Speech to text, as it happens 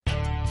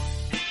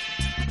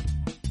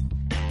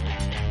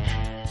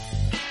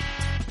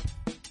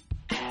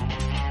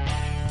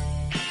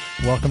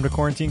Welcome to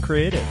Quarantine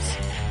Creatives.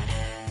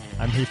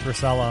 I'm Heath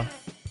Rosella.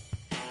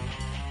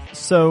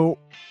 So,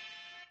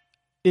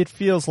 it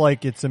feels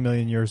like it's a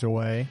million years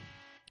away,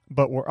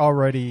 but we're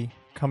already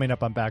coming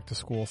up on back to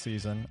school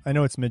season. I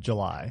know it's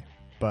mid-July,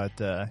 but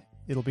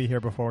it'll be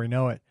here before we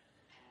know it.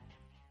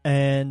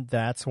 And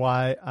that's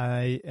why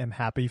I am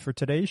happy for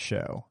today's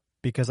show,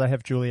 because I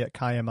have Juliet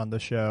Kayyem on the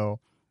show,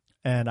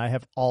 and I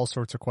have all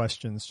sorts of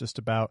questions just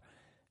about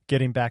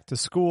getting back to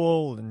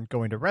school and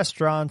going to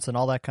restaurants and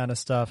all that kind of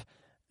stuff.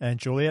 And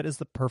Juliet is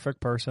the perfect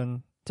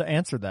person to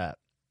answer that.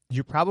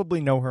 You probably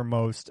know her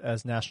most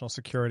as national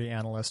security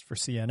analyst for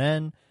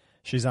CNN.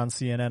 She's on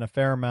CNN a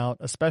fair amount,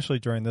 especially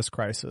during this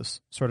crisis,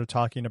 sort of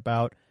talking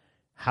about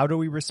how do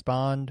we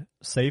respond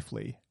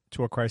safely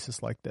to a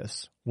crisis like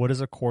this? What does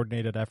a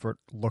coordinated effort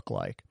look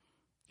like?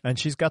 And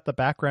she's got the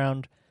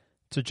background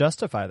to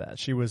justify that.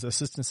 She was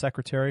Assistant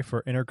Secretary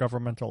for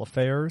Intergovernmental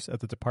Affairs at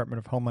the Department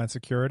of Homeland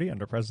Security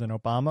under President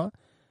Obama,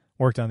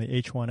 worked on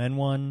the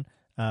H1N1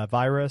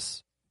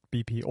 virus,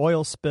 BP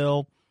oil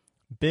spill.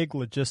 Big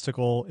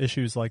logistical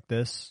issues like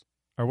this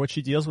are what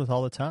she deals with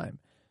all the time.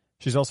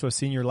 She's also a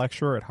senior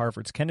lecturer at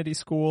Harvard's Kennedy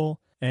School,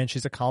 and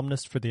she's a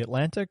columnist for The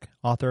Atlantic,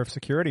 author of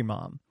Security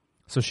Mom.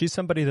 So she's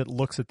somebody that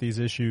looks at these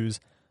issues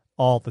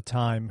all the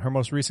time. Her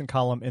most recent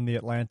column in The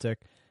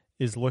Atlantic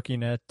is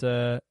looking at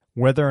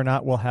whether or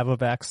not we'll have a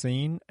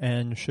vaccine,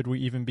 and should we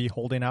even be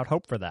holding out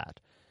hope for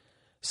that.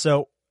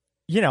 So,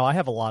 I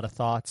have a lot of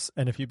thoughts,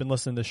 and if you've been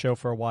listening to the show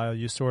for a while,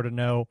 you sort of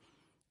know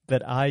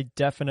that I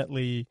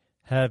definitely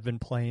have been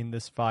playing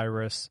this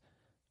virus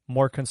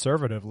more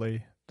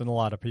conservatively than a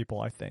lot of people,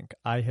 I think.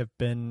 I have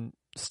been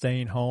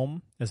staying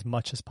home as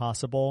much as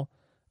possible.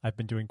 I've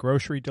been doing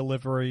grocery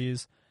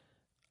deliveries.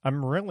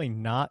 I'm really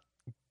not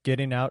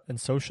getting out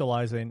and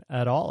socializing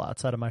at all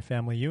outside of my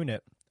family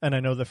unit. And I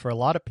know that for a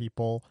lot of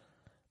people,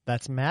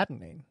 that's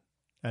maddening.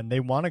 And they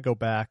want to go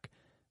back,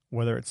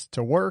 whether it's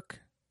to work,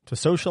 to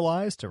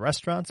socialize, to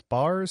restaurants,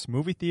 bars,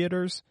 movie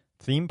theaters,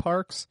 theme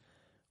parks,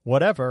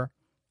 whatever.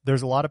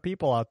 There's a lot of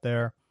people out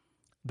there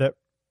that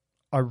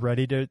are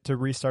ready to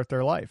restart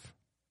their life.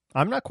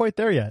 I'm not quite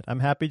there yet.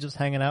 I'm happy just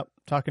hanging out,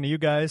 talking to you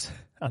guys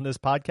on this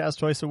podcast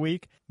twice a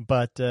week.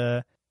 But,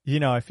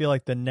 I feel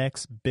like the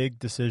next big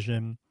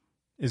decision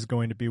is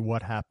going to be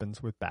what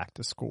happens with back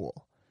to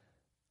school.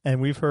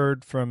 And we've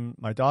heard from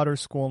my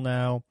daughter's school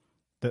now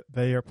that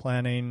they are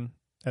planning,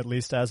 at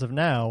least as of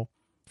now,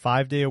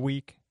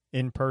 5-day-a-week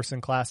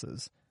in-person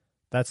classes.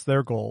 That's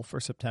their goal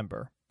for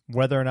September.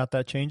 Whether or not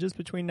that changes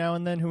between now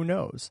and then, who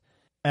knows?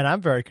 And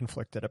I'm very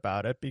conflicted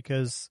about it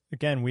because,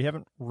 again, we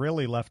haven't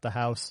really left the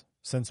house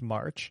since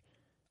March.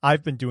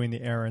 I've been doing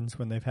the errands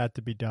when they've had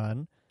to be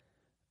done.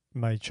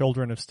 My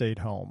children have stayed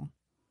home.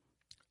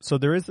 So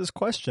there is this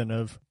question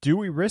of, do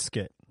we risk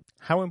it?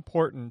 How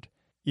important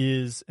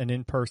is an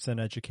in-person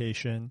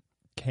education?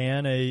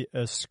 Can a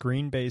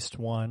screen-based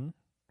one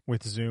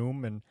with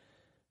Zoom and,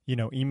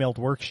 emailed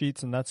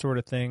worksheets and that sort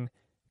of thing,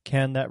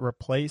 can that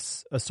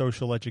replace a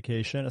social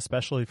education,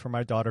 especially for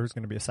my daughter who's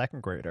going to be a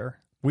second grader?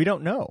 We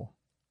don't know.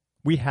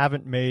 We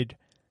haven't made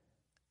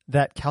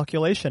that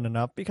calculation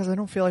enough because I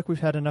don't feel like we've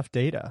had enough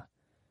data.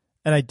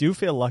 And I do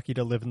feel lucky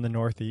to live in the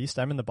Northeast.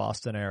 I'm in the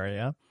Boston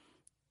area.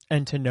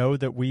 And to know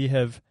that we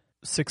have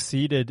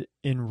succeeded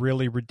in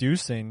really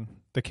reducing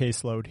the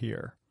caseload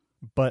here.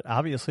 But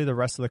obviously the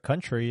rest of the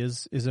country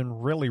is in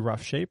really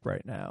rough shape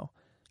right now.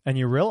 And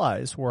you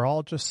realize we're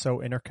all just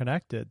so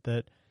interconnected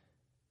that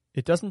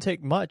it doesn't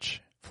take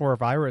much for a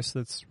virus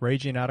that's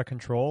raging out of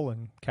control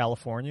in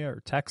California or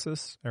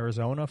Texas,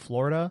 Arizona,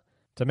 Florida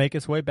to make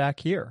its way back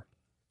here.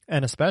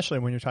 And especially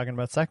when you're talking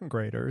about second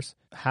graders,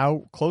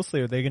 how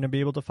closely are they going to be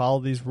able to follow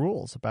these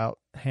rules about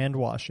hand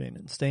washing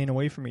and staying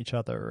away from each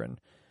other and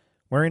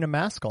wearing a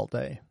mask all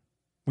day?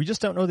 We just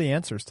don't know the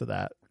answers to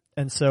that.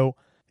 And so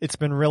it's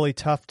been really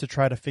tough to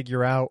try to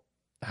figure out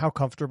how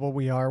comfortable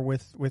we are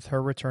with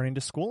her returning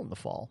to school in the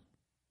fall.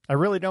 I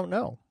really don't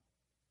know.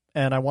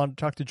 And I wanted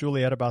to talk to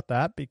Juliet about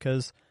that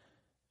because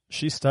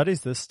she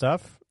studies this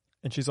stuff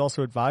and she's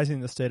also advising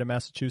the state of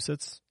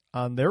Massachusetts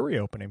on their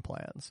reopening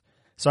plans.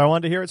 So I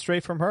wanted to hear it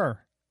straight from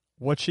her.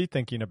 What's she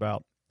thinking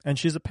about? And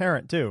she's a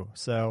parent too.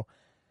 So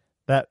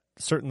that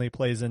certainly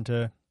plays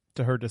into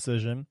her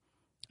decision.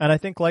 And I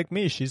think like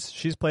me,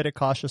 she's played it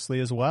cautiously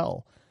as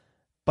well.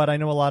 But I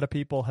know a lot of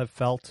people have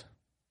felt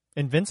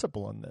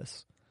invincible in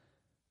this.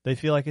 They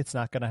feel like it's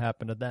not going to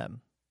happen to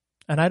them.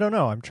 And I don't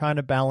know. I'm trying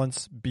to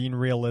balance being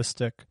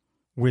realistic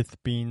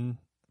with being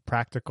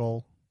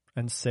practical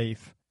and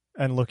safe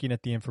and looking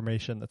at the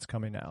information that's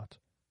coming out.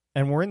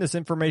 And we're in this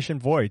information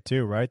void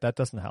too, right? That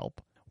doesn't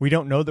help. We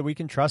don't know that we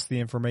can trust the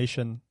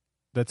information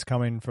that's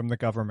coming from the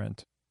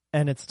government.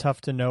 And it's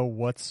tough to know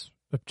what's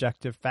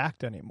objective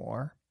fact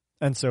anymore.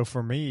 And so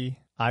for me,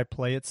 I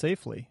play it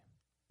safely.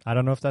 I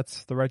don't know if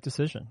that's the right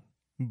decision,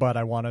 but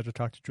I wanted to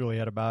talk to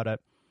Juliet about it.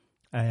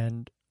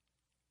 And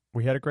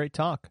we had a great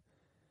talk.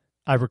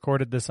 I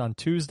recorded this on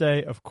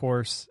Tuesday. Of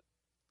course,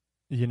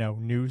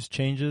 news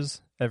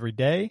changes every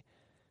day.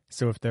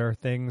 So if there are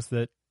things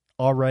that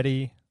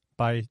already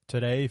by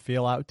today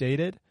feel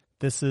outdated,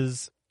 this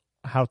is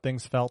how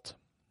things felt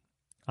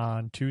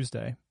on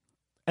Tuesday.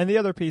 And the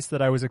other piece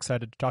that I was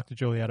excited to talk to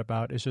Juliet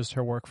about is just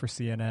her work for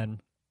CNN,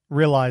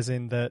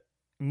 realizing that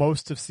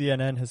most of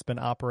CNN has been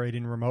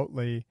operating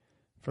remotely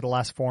for the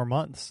last 4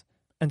 months.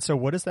 And so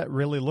what does that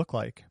really look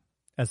like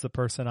as the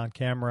person on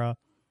camera,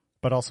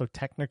 but also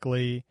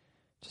technically,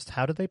 just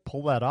how do they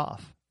pull that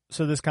off?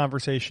 So this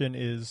conversation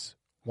is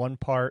one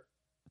part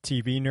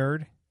TV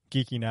nerd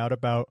geeking out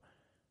about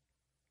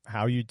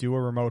how you do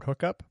a remote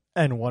hookup,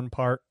 and one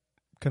part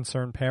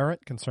concerned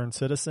parent, concerned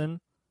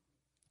citizen,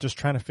 just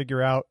trying to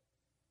figure out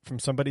from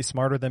somebody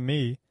smarter than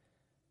me,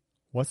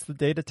 what's the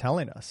data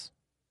telling us?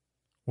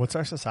 What's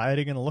our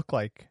society going to look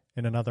like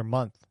in another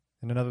month,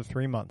 in another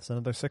 3 months,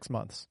 another 6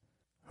 months?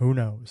 Who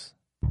knows?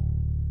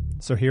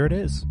 So here it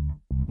is,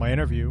 my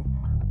interview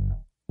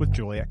with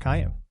Juliet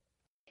Kayyem.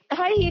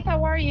 Hi, Heath.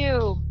 How are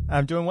you?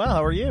 I'm doing well.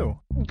 How are you?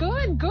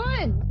 Good,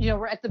 good. You know,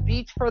 we're at the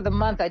beach for the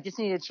month. I just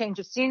need a change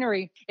of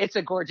scenery. It's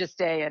a gorgeous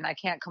day, and I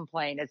can't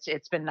complain.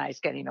 It's been nice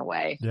getting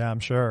away. Yeah, I'm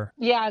sure.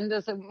 Yeah, and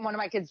there's one of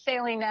my kids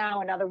sailing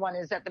now. Another one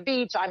is at the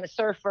beach. I'm a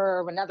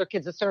surfer. Another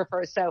kid's a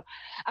surfer. So,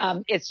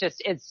 it's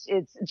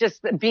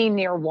just being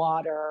near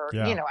water.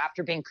 Yeah. You know,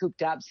 after being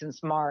cooped up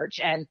since March,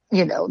 and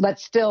you know,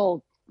 let's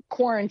still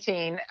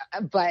quarantine,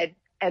 but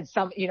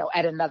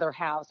at another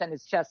house, and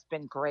it's just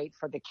been great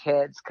for the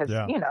kids because,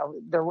 you know,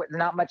 there's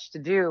not much to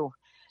do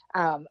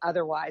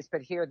otherwise, but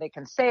here they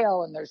can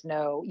sail and there's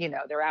no, you know,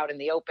 they're out in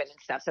the open and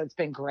stuff. So it's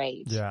been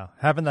great. Yeah.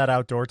 Having that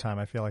outdoor time,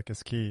 I feel like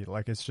is key.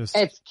 Like it's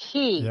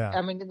key. Yeah.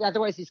 I mean,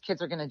 otherwise these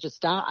kids are going to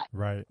just die.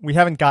 Right. We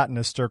haven't gotten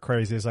as stir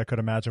crazy as I could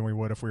imagine we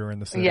would if we were in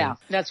the city. Yeah,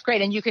 that's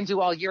great. And you can do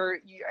all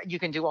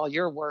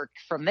your work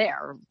from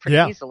there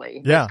pretty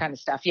easily. Yeah. This kind of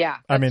stuff. Yeah.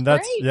 I mean,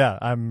 that's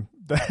great.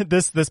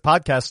 This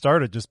podcast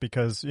started just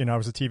because, you know, I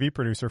was a TV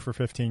producer for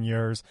 15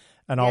 years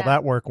and all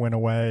that work went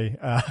away,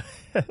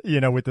 you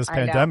know, with this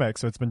pandemic.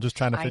 So it's been just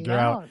trying to figure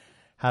out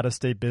how to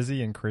stay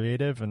busy and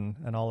creative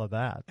and all of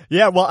that.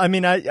 Yeah. Well, I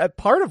mean, I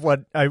part of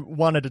what I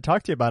wanted to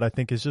talk to you about, I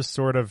think, is just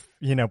sort of,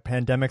 you know,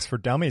 pandemics for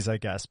dummies, I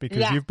guess,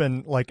 because you've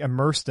been like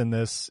immersed in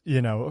this,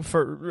 you know,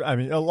 for, I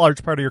mean, a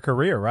large part of your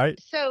career, right?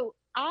 So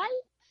I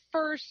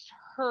first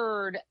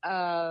heard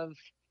of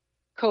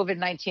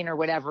COVID-19 or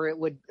whatever it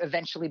would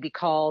eventually be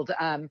called,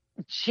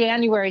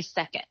 January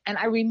 2nd. And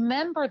I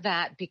remember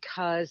that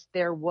because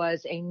there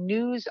was a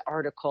news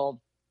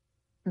article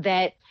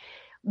that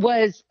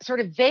was sort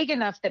of vague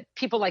enough that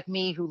people like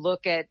me who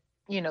look at,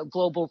 you know,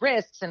 global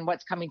risks and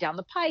what's coming down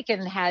the pike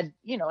and had,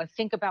 you know, and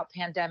think about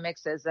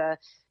pandemics as a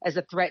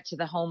threat to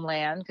the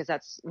homeland, because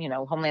that's, you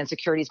know, homeland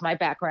security is my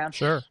background.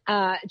 Sure.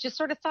 Just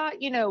sort of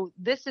thought, you know,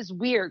 this is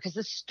weird because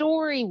the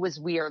story was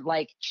weird.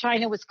 Like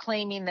China was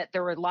claiming that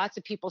there were lots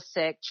of people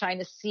sick.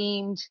 China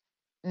seemed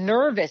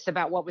nervous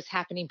about what was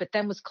happening, but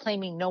then was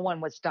claiming no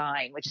one was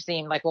dying, which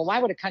seemed like, well, why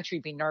would a country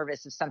be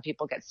nervous if some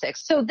people get sick?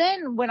 So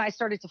then when I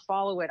started to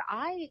follow it,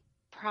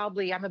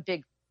 I'm a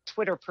big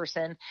Twitter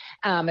person.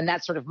 And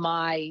that's sort of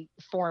my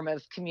form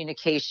of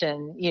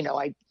communication. You know,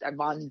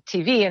 I'm on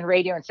TV and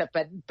radio and stuff,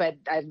 but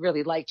I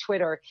really like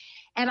Twitter.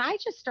 And I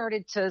just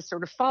started to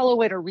sort of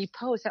follow it or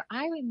repost. And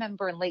I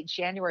remember in late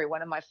January,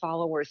 one of my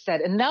followers said,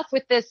 enough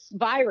with this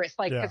virus,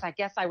 because I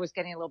guess I was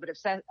getting a little bit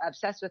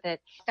obsessed with it.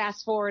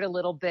 Fast forward a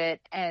little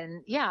bit.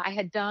 And I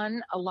had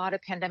done a lot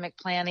of pandemic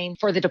planning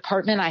for the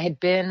department. I had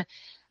been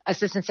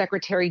assistant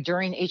secretary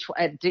during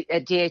at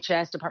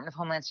DHS, Department of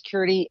Homeland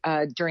Security,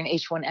 during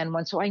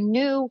H1N1. So I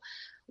knew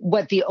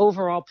what the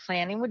overall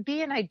planning would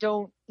be. And I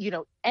don't, you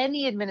know,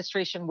 any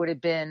administration would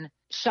have been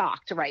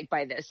shocked, right,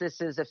 by this.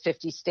 This is a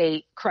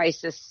 50-state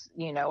crisis,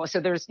 you know, so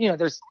there's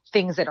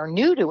things that are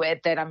new to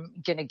it that I'm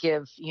going to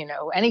give, you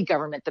know, any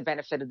government the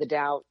benefit of the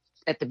doubt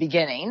at the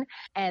beginning.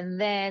 And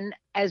then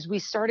as we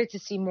started to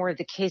see more of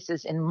the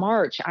cases in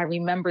March, I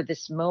remember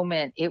this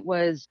moment. It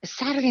was a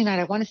Saturday night.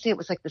 I want to say it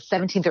was like the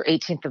 17th or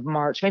 18th of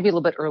March, maybe a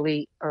little bit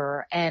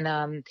earlier.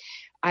 And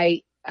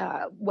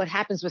what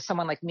happens with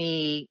someone like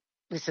me,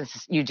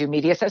 since you do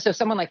media, so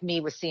someone like me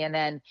with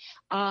CNN,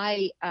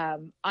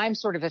 I'm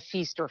sort of a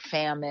feast or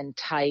famine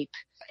type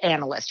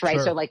analyst, right?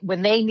 Sure. So like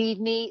when they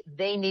need me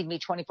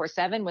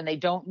 24/7. When they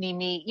don't need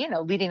me, you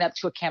know, leading up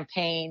to a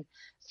campaign,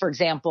 for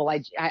example,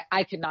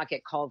 I could not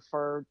get called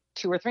for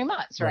 2 or 3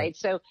 months, right?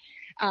 So,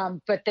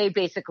 but they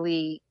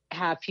basically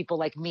have people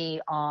like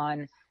me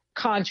on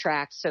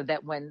contracts so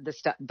that when the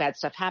bad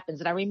stuff happens.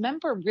 And I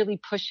remember really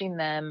pushing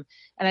them,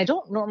 and I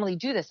don't normally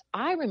do this.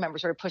 I remember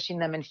sort of pushing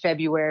them in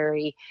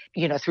February,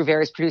 you know, through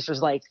various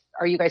producers, like,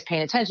 are you guys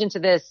paying attention to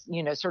this?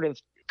 You know, sort of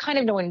kind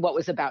of knowing what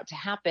was about to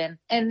happen.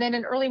 And then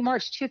in early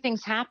March, 2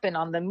 things happened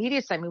on the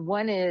media side. I mean,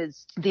 one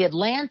is The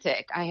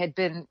Atlantic. I had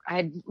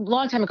a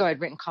long time ago, I'd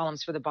written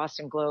columns for the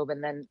Boston Globe,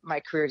 and then my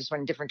career just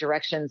went in different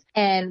directions.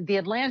 And The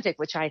Atlantic,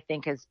 which I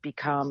think has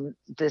become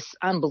this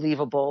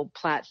unbelievable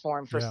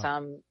platform for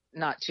some,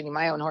 not tooting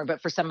my own horn,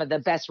 but for some of the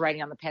best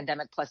writing on the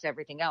pandemic plus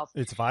everything else.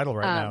 It's vital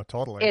right now.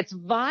 Totally. It's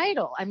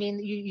vital. I mean,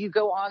 you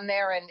go on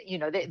there and, you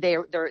know,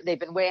 they've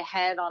been way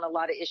ahead on a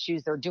lot of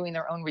issues. They're doing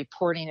their own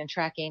reporting and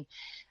tracking.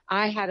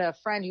 I had a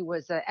friend who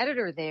was an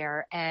editor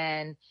there,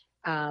 and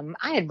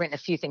I had written a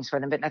few things for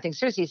them, but nothing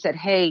seriously. He said,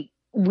 hey,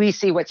 we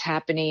see what's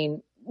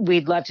happening.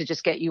 We'd love to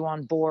just get you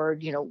on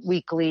board,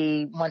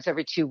 weekly, once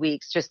every 2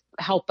 weeks, just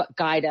help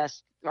guide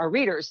us, our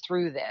readers,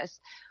 through this.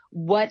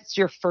 What's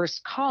your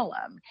first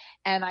column?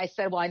 And I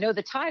said, well, I know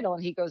the title.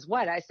 And he goes,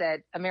 what? I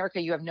said,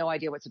 America, you have no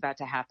idea what's about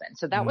to happen.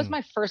 So that was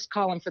my first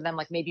column for them,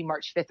 like maybe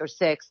March 5th or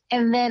 6th.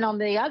 And then on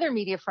the other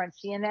media front,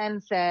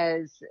 CNN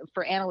says,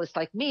 for analysts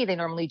like me, they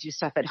normally do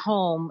stuff at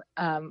home,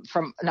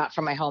 not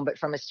from my home, but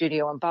from a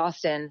studio in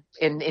Boston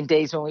in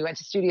days when we went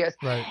to studios.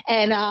 Right.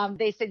 And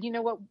they said, you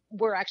know what,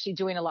 we're actually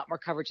doing a lot more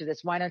coverage of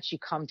this. Why don't you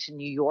come to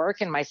New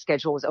York? And my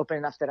schedule was open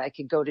enough that I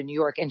could go to New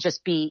York and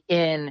just be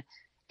in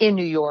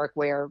New York,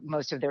 where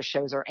most of their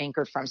shows are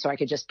anchored from. So I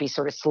could just be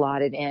sort of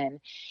slotted in.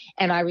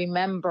 And I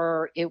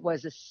remember it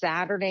was a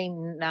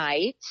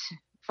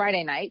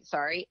Friday night,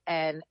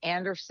 and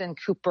Anderson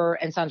Cooper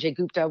and Sanjay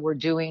Gupta were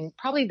doing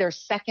probably their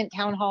second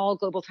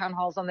global town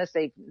halls on this.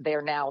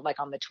 They're now like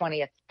on the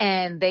 20th,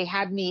 and they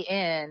had me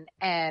in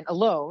and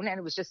alone, and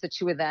it was just the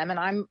two of them. And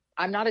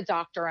I'm not a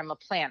doctor, I'm a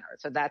planner.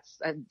 So that's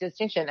a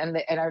distinction. And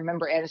I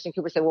remember Anderson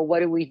Cooper said, well, what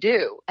do we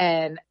do?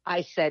 And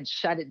I said,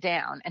 shut it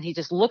down. And he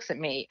just looks at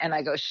me and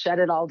I go, shut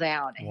it all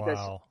down. And he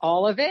goes,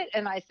 all of it?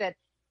 And I said,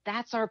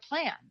 that's our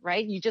plan,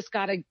 right? You just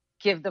got to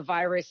give the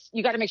virus,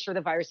 you got to make sure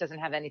the virus doesn't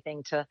have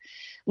anything to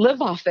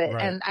live off it.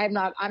 Right. And I'm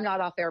not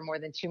off air more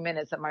than 2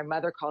 minutes that my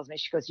mother calls me.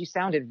 She goes, you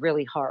sounded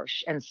really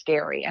harsh and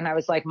scary. And I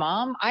was like,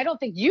 Mom, I don't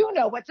think you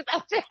know what's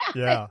about to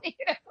happen. Yeah.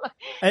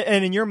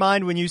 And in your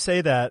mind, when you say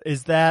that,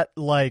 is that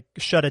like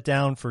shut it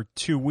down for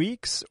 2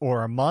 weeks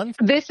or a month?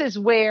 This is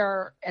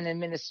where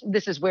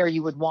this is where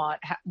you would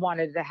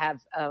wanted to have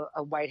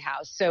a White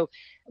House. So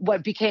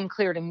what became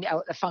clear to me,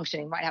 a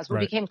functioning White House, what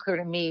became clear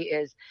to me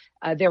is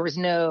there was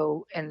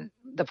no, in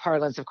the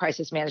parlance of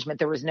crisis management,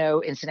 there was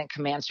no incident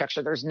command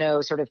structure. There's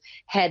no sort of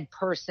head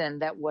person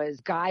that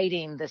was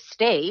guiding the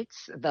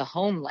states, the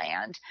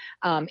homeland,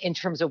 in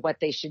terms of what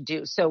they should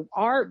do. So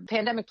our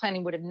pandemic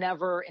planning would have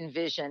never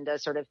envisioned a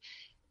sort of,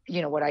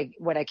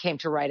 what I came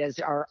to write as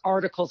our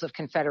Articles of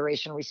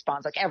Confederation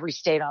response, like every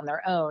state on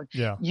their own.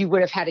 Yeah. You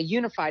would have had a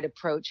unified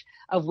approach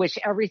of which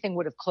everything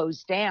would have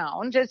closed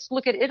down. Just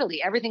look at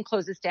Italy. Everything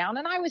closes down.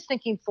 And I was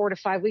thinking 4 to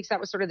 5 weeks. That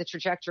was sort of the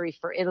trajectory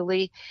for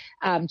Italy.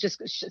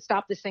 Just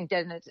stop this thing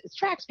dead in its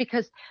tracks,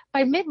 because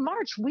by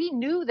mid-March, we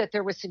knew that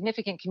there was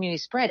significant community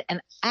spread.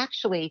 And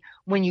actually,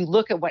 when you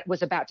look at what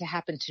was about to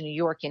happen to New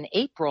York in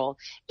April,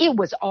 it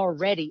was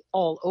already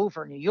all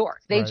over New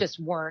York. They just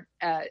weren't,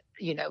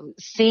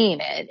 seeing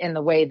it in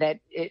the way that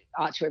it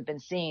ought to have been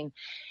seen.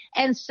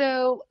 And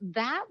so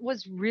that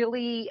was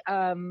really,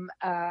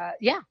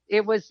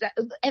 it was,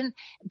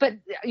 but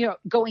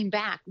going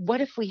back,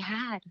 what if we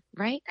had,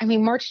 right? I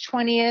mean, March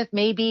 20th,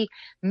 maybe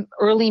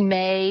early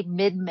May,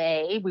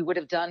 mid-May, we would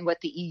have done what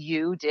the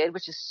EU did,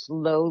 which is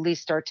slowly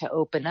start to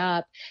open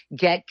up,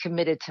 get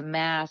committed to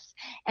masks.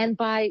 And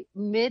by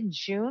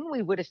mid-June,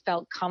 we would have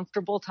felt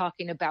comfortable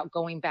talking about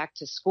going back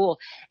to school.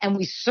 And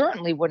we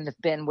certainly wouldn't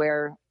have been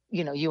where,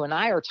 you and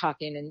I are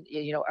talking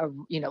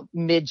in,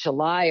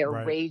 mid-July, a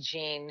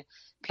raging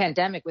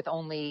pandemic with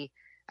only,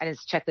 I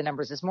didn't check the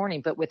numbers this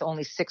morning, but with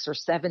only 6 or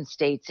 7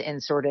 states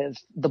in sort of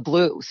the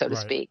blue, so to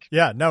speak.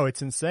 Yeah, no,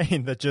 it's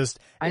insane that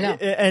I know.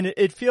 And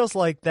it feels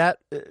like that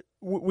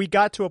we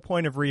got to a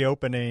point of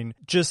reopening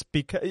just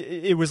because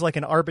it was like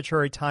an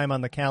arbitrary time on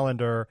the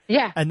calendar.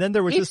 Yeah. And then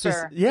there was Easter.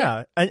 just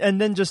this,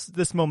 and then just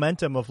this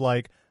momentum of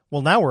like,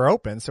 well, now we're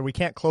open, so we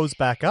can't close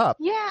back up.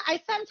 Yeah, I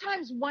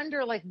sometimes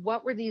wonder, like,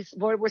 what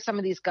were some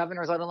of these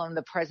governors, let alone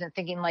the president,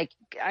 thinking? Like,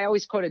 I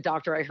always quote a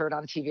doctor I heard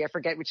on TV. I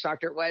forget which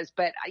doctor it was,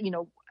 but,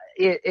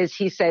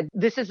 he said,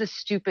 this is a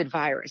stupid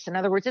virus. In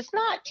other words, it's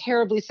not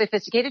terribly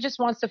sophisticated. It just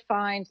wants to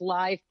find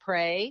live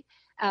prey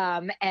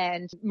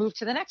and move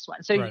to the next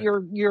one. So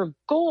your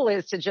goal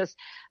is to just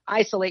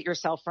isolate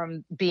yourself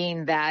from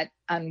being that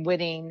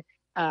unwitting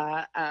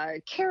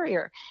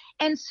carrier.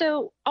 And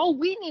so all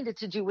we needed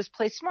to do was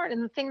play smart.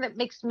 And the thing that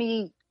makes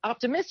me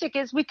optimistic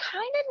is we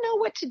kind of know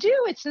what to do.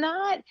 It's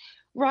not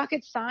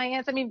rocket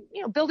science. I mean,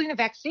 building a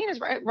vaccine is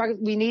right.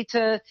 We need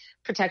to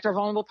protect our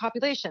vulnerable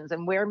populations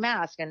and wear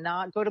masks and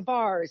not go to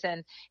bars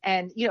and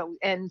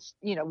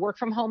work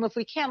from home if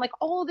we can, like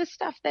all of this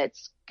stuff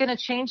that's going to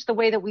change the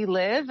way that we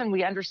live. And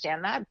we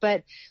understand that,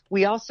 but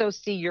we also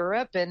see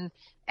Europe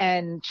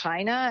and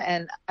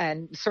China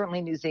and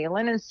certainly New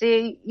Zealand and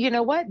see,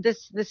 what,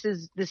 this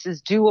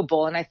is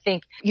doable. And I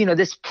think,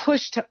 this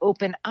push to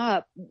open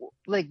up,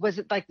 like, was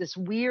it like this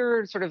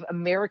weird sort of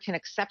American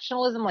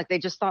exceptionalism? Like they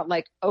just thought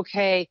like,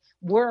 okay,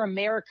 we're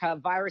America,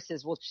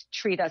 viruses will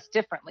treat us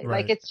differently.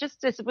 Right. Like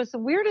it was the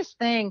weirdest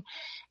thing.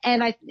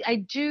 And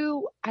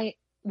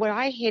what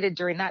I hated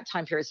during that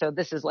time period, so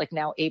this is like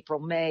now April,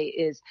 May,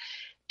 is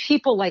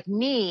people like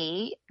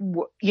me,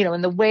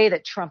 in the way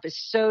that Trump is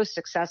so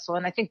successful,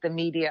 and I think the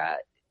media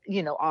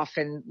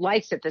often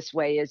likes it this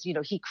way is,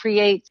 he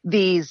creates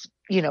these,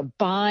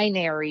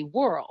 binary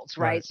worlds,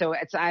 right? So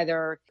it's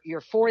either you're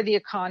for the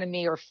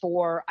economy or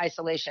for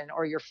isolation,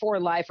 or you're for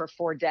life or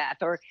for death,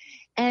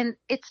 and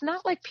it's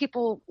not like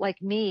people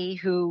like me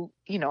who,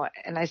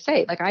 and I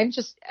say, like, I'm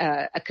just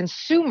a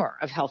consumer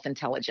of health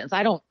intelligence.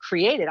 I don't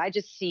create it. I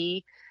just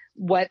see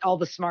what all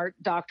the smart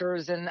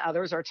doctors and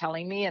others are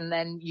telling me. And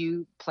then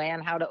you plan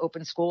how to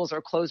open schools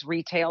or close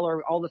retail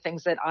or all the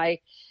things that I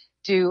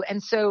do.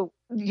 And so,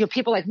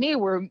 people like me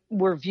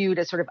were viewed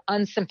as sort of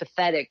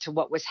unsympathetic to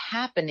what was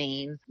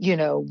happening,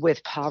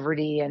 with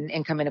poverty and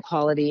income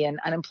inequality and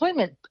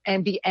unemployment,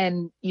 and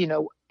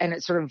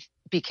it sort of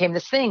became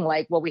this thing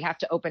like, well, we have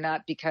to open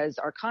up because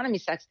our economy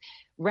sucks,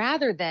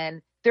 rather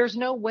than there's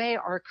no way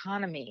our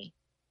economy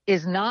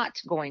is not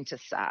going to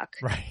suck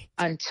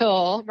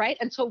until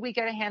we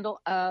get a handle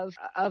of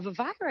a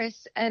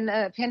virus and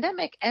a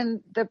pandemic.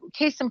 And the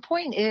case in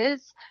point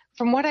is,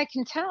 from what I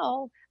can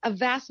tell, a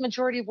vast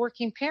majority of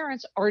working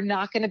parents are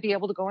not going to be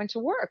able to go into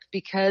work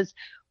because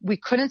we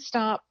couldn't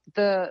stop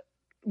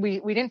we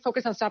didn't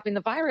focus on stopping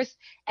the virus.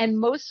 And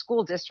most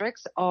school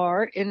districts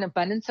are, in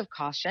abundance of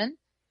caution,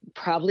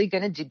 probably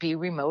going to be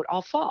remote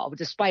all fall,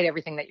 despite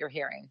everything that you're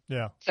hearing.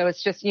 Yeah. So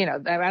it's just, I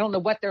don't know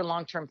what their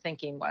long-term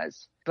thinking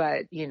was,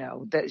 but,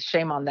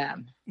 shame on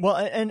them. Well,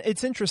 and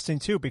it's interesting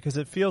too, because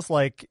it feels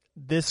like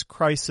this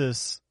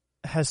crisis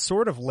has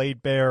sort of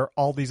laid bare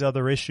all these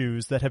other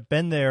issues that have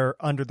been there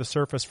under the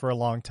surface for a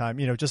long time,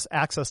 just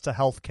access to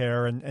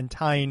healthcare and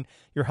tying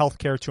your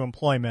healthcare to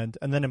employment,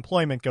 and then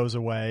employment goes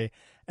away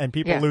and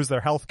people lose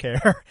their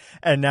healthcare.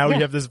 And now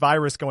you have this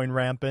virus going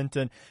rampant.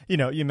 And,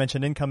 you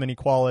mentioned income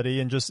inequality,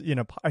 and just,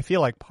 I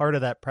feel like part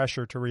of that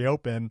pressure to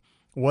reopen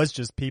was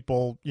just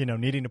people,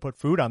 needing to put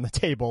food on the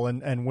table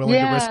and willing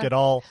to risk it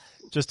all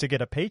just to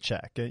get a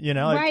paycheck,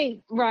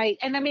 Right.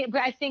 And I mean,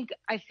 but I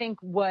think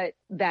what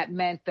that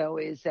meant, though,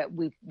 is that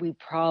we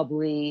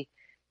probably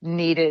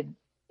needed,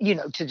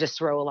 to just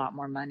throw a lot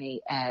more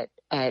money at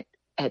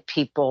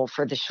people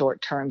for the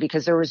short term,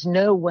 because there was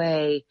no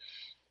way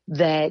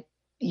that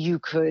you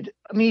could,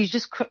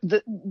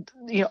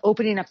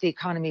 opening up the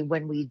economy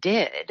when we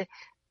did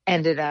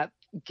ended up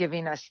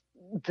giving us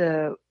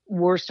the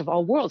worst of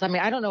all worlds. I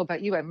mean, I don't know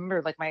about you. I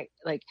remember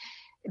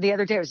the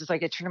other day, I was just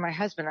like, I turned to my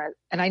husband,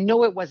 and I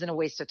know it wasn't a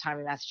waste of time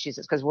in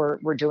Massachusetts because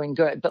we're doing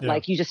good,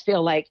 but you just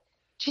feel like,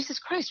 Jesus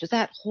Christ, was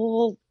that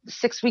whole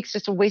 6 weeks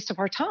just a waste of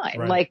our time?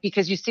 Right.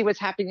 Because you see what's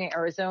happening in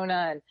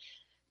Arizona and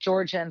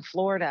Georgia and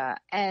Florida.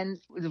 And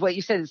what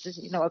you said is,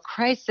 a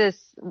crisis.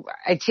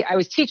 I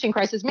was teaching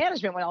crisis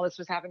management when all this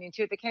was happening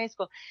too at the Kennedy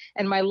School.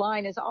 And my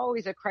line is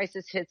always, a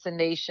crisis hits a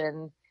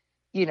nation,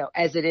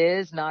 as it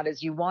is, not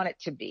as you want it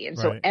to be. And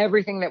so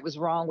everything that was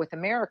wrong with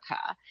America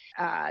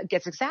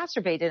gets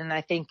exacerbated. And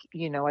I think,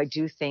 I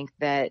do think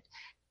that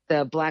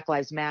the Black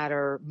Lives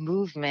Matter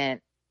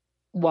movement,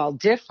 while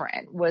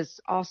different, was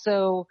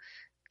also,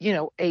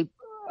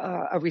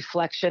 a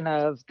reflection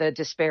of the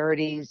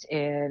disparities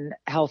in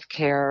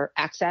healthcare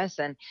access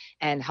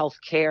and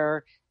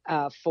healthcare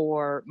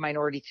for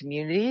minority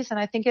communities. And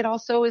I think it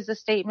also is a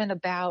statement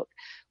about,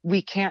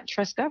 we can't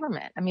trust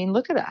government. I mean,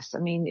 look at us. I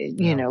mean,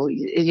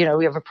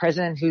 we have a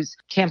president whose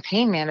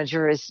campaign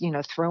manager is,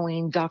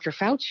 throwing Dr.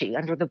 Fauci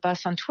under the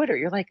bus on Twitter.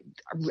 You're like,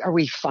 are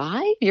we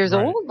 5 years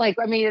old?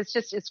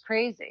 It's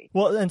crazy.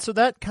 Well, and so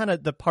that kind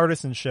of the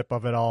partisanship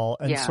of it all,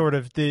 and sort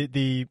of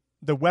the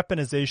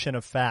weaponization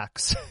of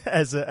facts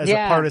as a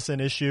partisan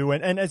issue.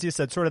 And as you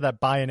said, sort of that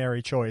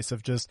binary choice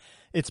of just,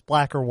 it's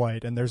black or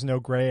white and there's no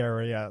gray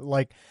area.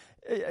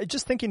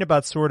 Just thinking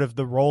about sort of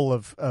the role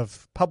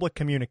of public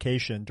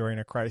communication during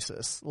a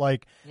crisis. I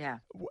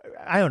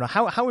don't know,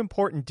 how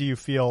important do you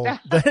feel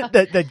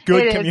that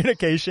good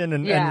communication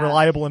and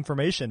reliable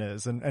information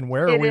is, and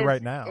where are we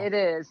right now? It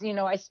is.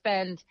 I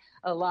spend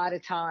a lot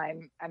of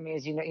time,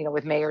 as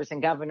with mayors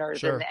and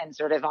governors and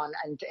sort of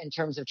in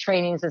terms of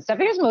trainings and stuff,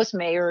 because most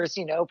mayors,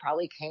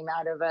 probably came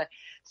out of a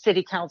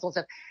city council and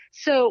stuff.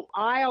 So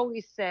I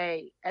always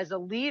say, as a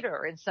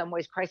leader, in some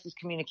ways, crisis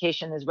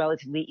communication is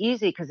relatively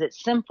easy because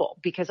it's simple,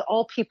 because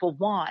all people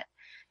want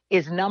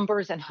is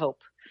numbers and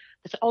hope.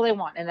 That's all they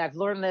want. And I've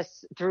learned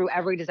this through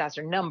every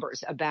disaster,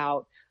 numbers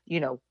about,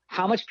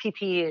 how much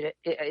PPE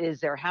is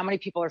there? How many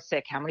people are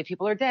sick? How many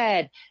people are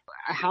dead?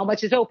 How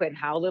much is open?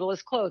 How little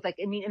is closed?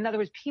 In other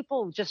words,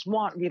 people just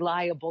want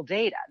reliable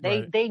data.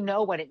 They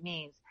know what it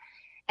means.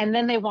 And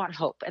then they want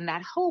hope. And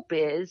that hope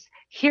is,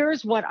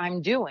 here's what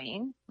I'm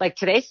doing. Like,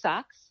 today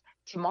sucks.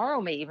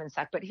 Tomorrow may even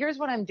suck, but here's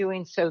what I'm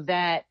doing so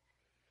that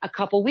a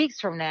couple weeks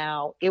from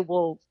now, it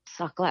will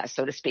suck less,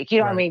 so to speak.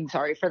 What I mean?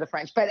 Sorry for the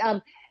French, but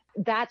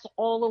that's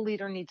all a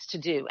leader needs to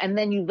do. And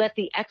then you let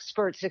the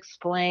experts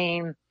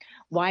explain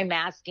why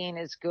masking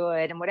is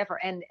good and whatever.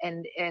 And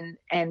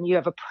you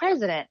have a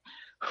president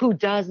who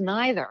does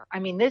neither. I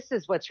mean, this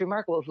is what's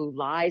remarkable, who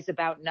lies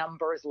about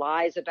numbers,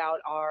 lies about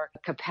our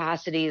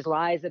capacities,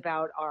 lies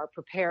about our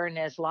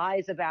preparedness,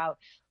 lies about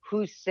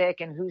who's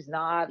sick and who's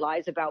not,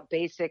 lies about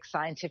basic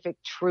scientific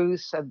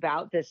truths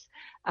about this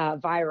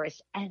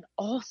virus, and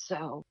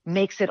also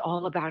makes it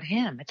all about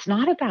him. It's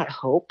not about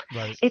hope.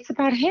 Right. It's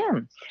about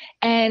him.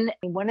 And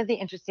one of the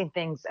interesting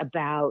things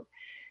about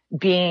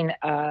being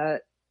a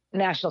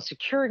national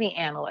security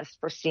analyst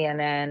for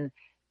CNN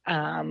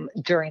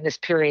during this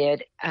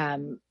period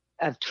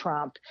of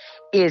Trump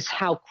is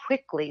how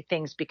quickly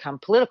things become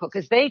political,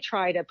 because they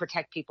try to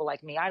protect people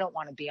like me. I don't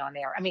want to be on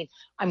there. I mean,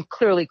 I'm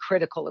clearly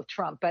critical of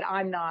Trump, but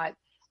I'm not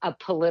a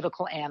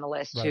political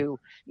analyst Right. who,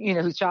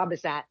 whose job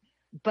is that.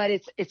 But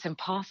it's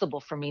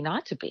impossible for me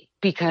not to be,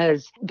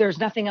 because there's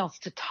nothing else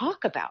to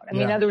talk about. I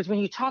mean, in other words, when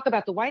you talk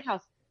about the White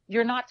House,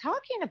 you're not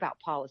talking about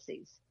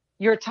policies.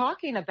 You're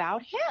talking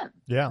about him.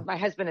 Yeah. My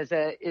husband is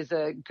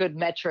a good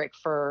metric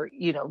for,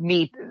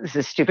 me. This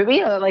is stupid.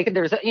 But, like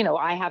there's,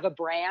 I have a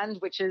brand,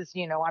 which is,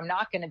 I'm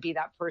not going to be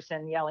that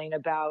person yelling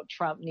about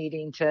Trump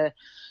needing to,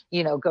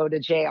 go to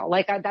jail.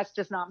 Like that's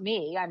just not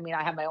me. I mean,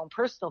 I have my own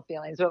personal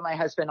feelings, but my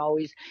husband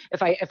always,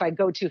 if I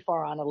go too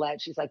far on a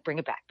ledge, he's like, bring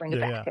it back.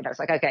 Yeah. And I was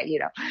like, okay,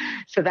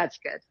 so that's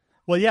good.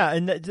 Well, yeah,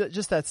 and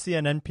just that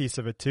CNN piece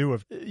of it too.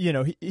 Of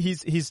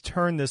he's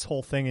turned this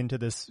whole thing into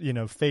this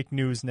fake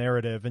news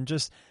narrative, and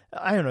just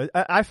I don't know.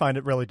 I find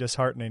it really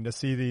disheartening to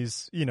see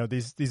these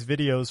these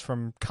videos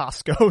from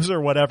Costco's or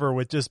whatever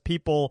with just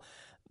people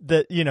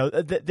that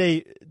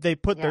that they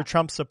put their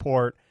Trump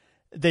support.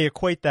 They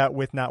equate that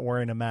with not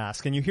wearing a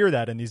mask, and you hear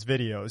that in these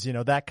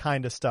videos. That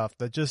kind of stuff.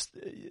 That just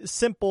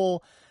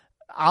simple,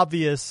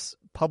 obvious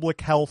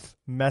public health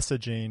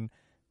messaging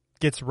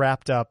gets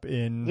wrapped up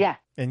in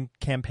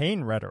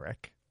campaign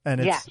rhetoric,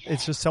 and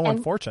it's just so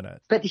unfortunate.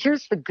 But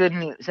here's the good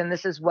news, and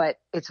this is what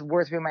it's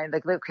worth reminding.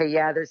 Like, okay,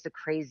 there's the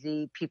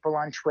crazy people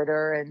on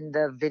Twitter and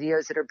the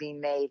videos that are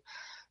being made.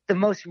 The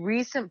most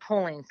recent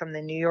polling from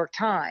the New York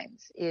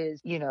Times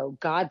is,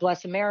 God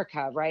bless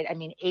America, right? I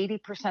mean,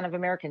 80% of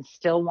Americans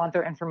still want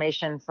their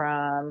information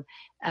from,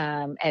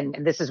 and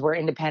this is where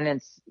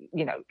independents,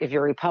 if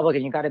you're a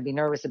Republican, you got to be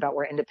nervous about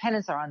where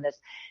independents are on this,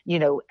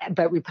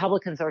 but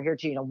Republicans are here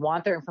to,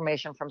 want their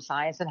information from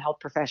science and health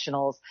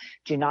professionals,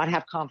 do not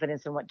have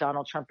confidence in what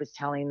Donald Trump is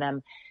telling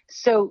them.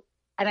 So,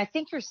 and I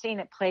think you're seeing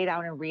it played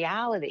out in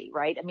reality,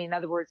 right? I mean, in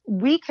other words,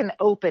 we can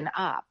open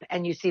up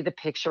and you see the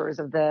pictures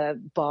of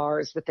the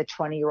bars with the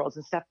 20-year-olds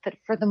and stuff. But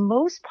for the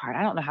most part,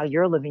 I don't know how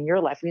you're living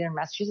your life. We're in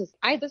Massachusetts.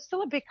 There's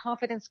still a big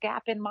confidence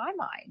gap in my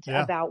mind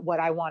about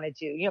what I want to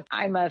do.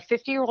 I'm a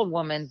 50-year-old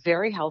woman,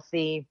 very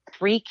healthy,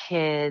 3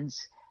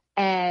 kids,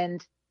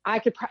 and I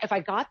could, if I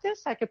got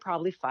this, I could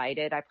probably fight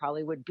it. I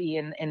probably would be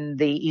in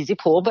the easy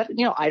pool, but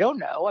I don't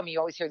know. I mean, you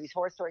always hear these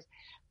horror stories,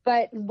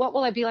 but what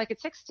will I be like at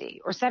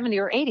 60 or 70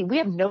 or 80? We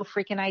have no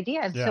freaking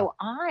idea. And so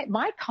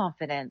my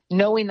confidence,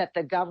 knowing that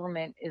the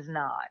government is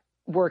not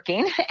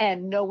working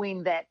and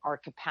knowing that our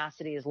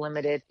capacity is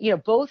limited,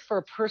 both for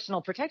a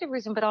personal protective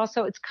reason, but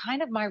also it's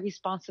kind of my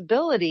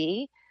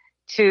responsibility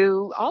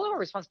to all of our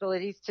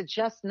responsibilities to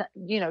just,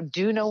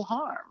 do no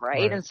harm.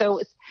 Right. And so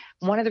it's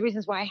one of the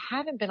reasons why I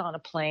haven't been on a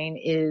plane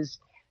is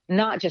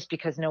not just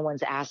because no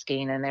one's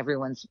asking and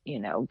everyone's,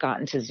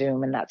 gotten to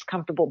Zoom and that's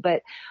comfortable,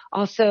 but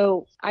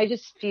also I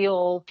just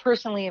feel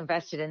personally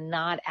invested in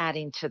not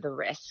adding to the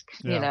risk,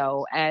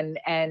 and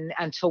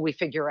until we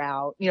figure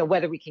out,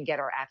 whether we can get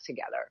our act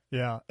together.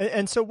 Yeah.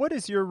 And so what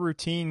does your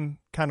routine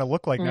kind of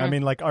look like now? I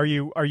mean, like, are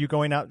you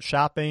going out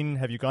shopping?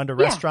 Have you gone to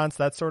restaurants,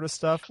 that sort of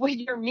stuff? When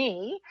you're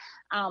me,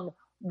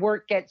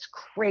 work gets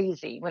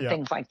crazy when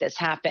things like this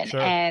happen.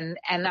 Sure. And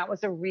that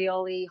was a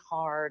really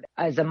hard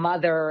as a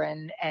mother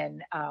and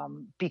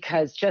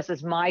because just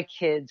as my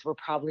kids were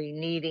probably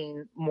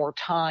needing more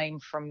time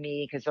from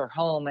me because they're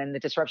home and the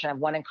disruption. I have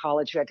 1 in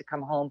college who had to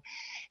come home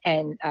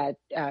and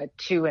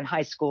 2 in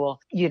high school,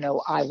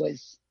 I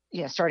was,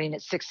 starting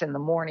at 6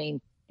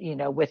 a.m,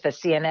 with a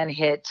CNN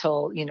hit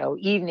till,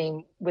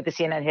 evening with the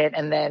CNN hit.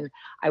 And then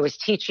I was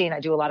teaching. I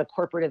do a lot of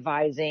corporate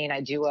advising.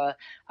 I do a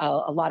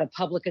lot of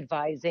public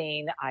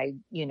advising. I,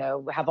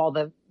 have all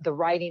the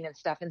writing and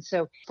stuff. And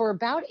so for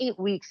about 8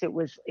 weeks, it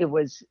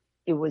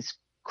was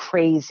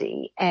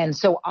crazy. And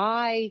so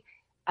I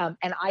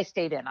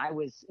stayed in. I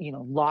was,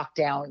 locked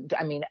down.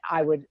 I mean,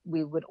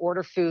 we would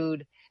order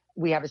food.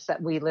 We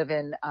live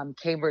in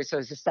Cambridge, so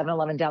it's a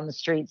 7-Eleven down the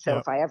street. So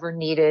if I ever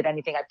needed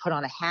anything, I put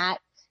on a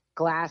hat,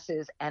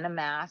 glasses, and a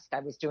mask. I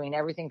was doing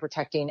everything,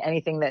 protecting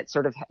anything that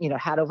sort of,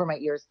 had over my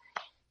ears,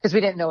 because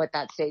we didn't know at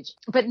that stage.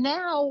 But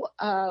now,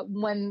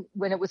 when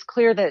it was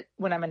clear that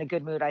when I'm in a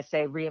good mood, I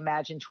say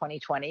reimagine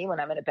 2020. When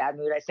I'm in a bad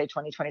mood, I say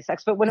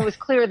 2026. But when it was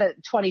clear that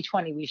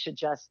 2020, we should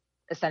just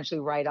essentially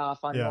write off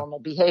on normal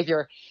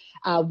behavior,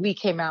 we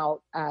came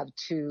out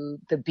to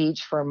the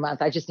beach for a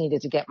month. I just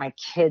needed to get my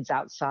kids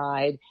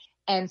outside.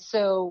 And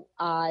so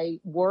I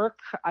work,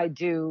 I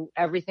do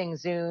everything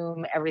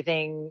Zoom,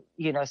 everything,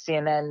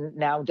 CNN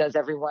now does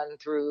everyone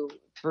through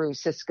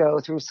Cisco,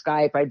 through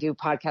Skype. I do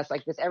podcasts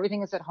like this.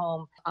 Everything is at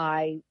home.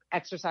 I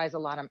exercise a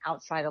lot. I'm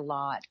outside a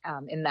lot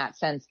in that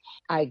sense.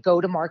 I go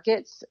to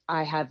markets.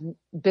 I have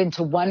been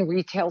to one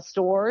retail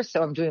store,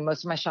 so I'm doing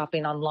most of my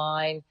shopping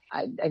online.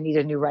 I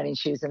need new running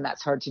shoes, and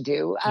that's hard to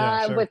do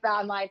Sure. with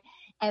online.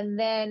 And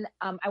then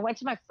I went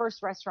to my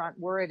first restaurant.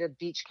 We're at a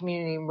beach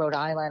community in Rhode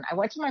Island. I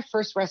went to my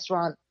first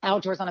restaurant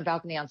outdoors on a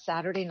balcony on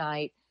Saturday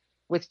night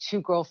with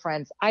 2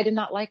 girlfriends. I did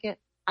not like it.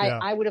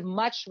 I would have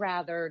much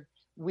rather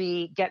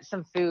we get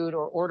some food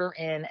or order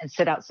in and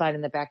sit outside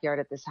in the backyard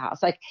at this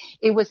house. Like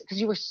it was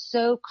because you were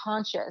so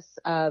conscious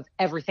of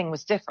everything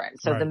was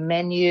different. So the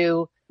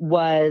menu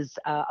was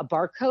a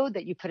barcode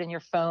that you put in your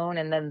phone,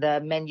 and then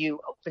the menu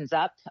opens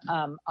up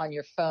on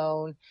your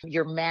phone.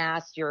 Your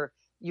mask,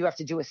 you have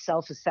to do a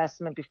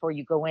self-assessment before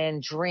you go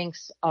in.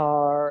 Drinks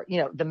are,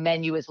 the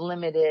menu is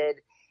limited.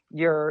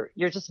 You're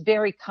just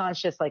very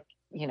conscious, like,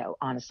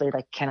 honestly,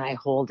 like, can I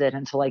hold it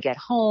until I get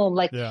home?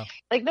 Like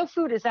no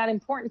food is that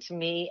important to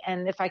me.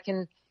 And if I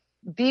can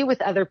be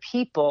with other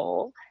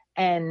people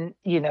and,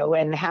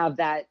 and have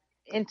that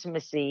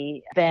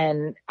intimacy,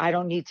 then I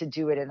don't need to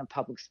do it in a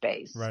public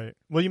space. Right.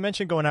 Well, you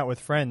mentioned going out with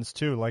friends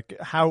too. Like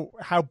how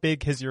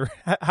big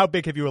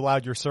have you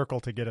allowed your circle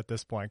to get at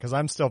this point? Because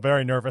I'm still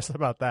very nervous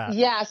about that.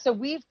 Yeah. So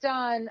we've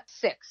done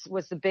 6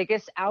 was the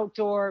biggest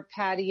outdoor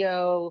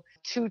patio,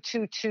 2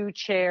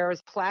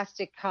 chairs,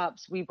 plastic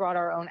cups. We brought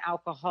our own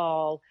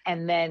alcohol,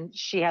 and then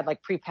she had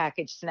like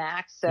prepackaged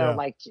snacks. So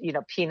like,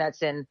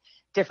 peanuts and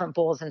different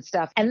bowls and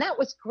stuff. And that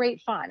was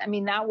great fun. I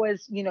mean, that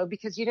was,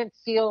 because you didn't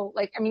feel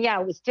like,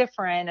 it was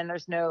different and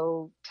there's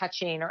no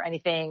touching or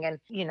anything. And,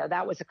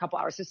 that was a couple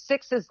hours. So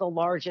 6 is the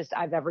largest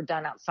I've ever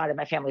done outside of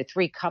my family.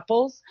 3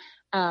 couples,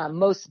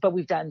 but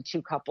we've done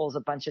 2 couples a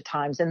bunch of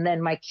times. And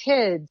then my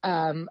kids,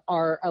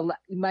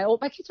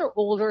 my kids are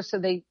older. So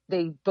they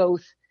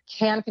both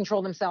can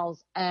control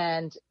themselves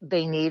and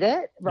they need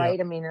it. Right.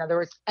 Yep. I mean, in other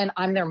words, and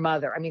I'm their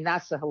mother. I mean,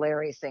 that's the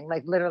hilarious thing.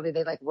 Like literally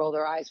they like roll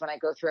their eyes when I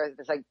go through it.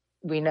 It's like,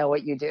 we know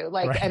what you do.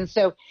 And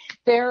so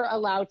they're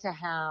allowed to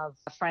have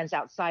friends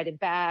outside and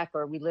back,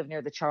 or we live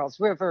near the Charles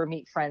River,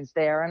 meet friends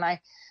there. And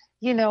I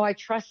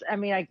trust,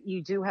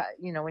 you do have,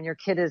 when your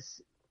kid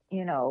is,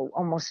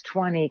 almost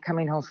 20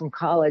 coming home from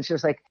college,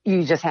 there's like,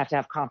 you just have to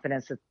have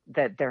confidence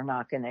that they're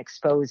not going to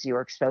expose you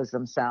or expose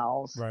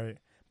themselves. Right.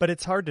 But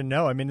it's hard to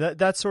know. I mean,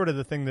 that's sort of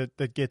the thing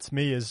that gets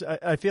me is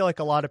I feel like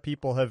a lot of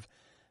people have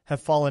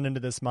fallen into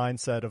this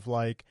mindset of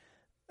like,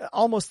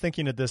 almost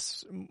thinking of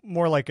this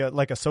more like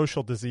a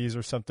social disease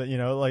or something,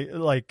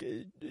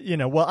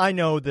 well, I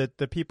know that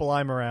the people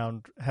I'm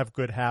around have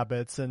good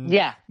habits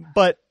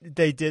but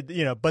they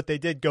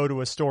did go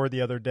to a store the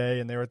other day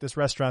and they were at this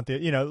restaurant,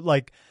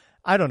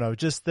 I don't know,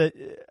 just that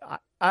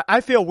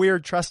I feel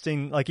weird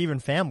trusting like even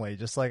family,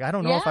 just like, I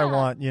don't know if I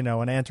want,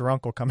 an aunt or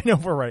uncle coming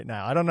over right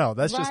now. I don't know.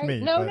 That's just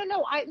me. No.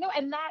 I know.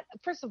 And that,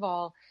 first of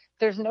all,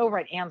 there's no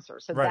right answer.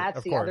 So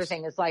that's the other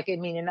thing is like,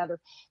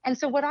 and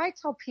so what I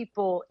tell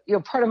people,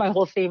 part of my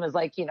whole theme is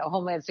like,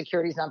 Homeland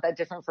Security is not that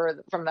different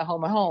from the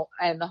home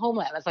and the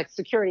homeland. It's like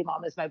Security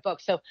Mom is my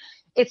book. So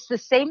it's the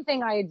same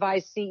thing I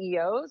advise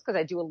CEOs, because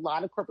I do a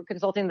lot of corporate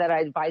consulting, that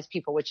I advise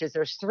people, which is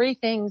there's 3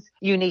 things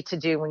you need to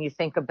do when you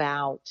think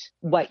about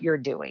what you're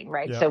doing,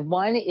 right? Yep. So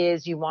one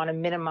is you want to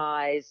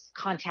minimize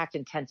contact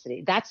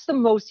intensity. That's the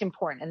most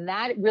important. And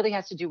that really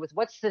has to do with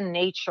what's the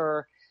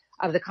nature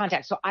of the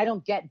contact. So I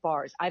don't get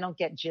bars. I don't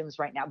get gyms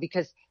right now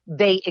because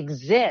they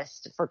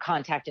exist for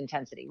contact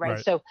intensity, right?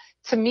 So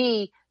to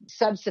me,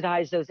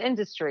 subsidize those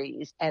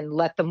industries and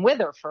let them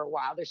wither for a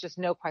while. There's just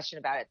no question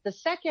about it. The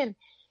second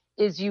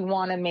is you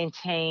want to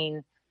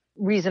maintain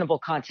reasonable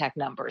contact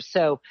numbers.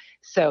 So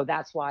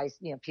that's why,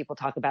 people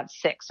talk about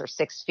 6 or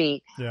 6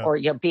 feet or,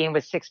 being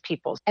with 6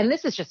 people. And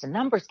this is just a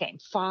numbers game.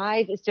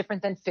 5 is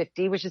different than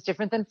 50, which is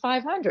different than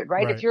 500,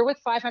 right? If you're with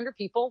 500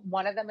 people,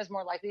 one of them is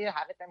more likely to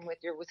have it than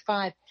you're with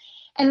 5.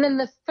 And then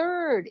the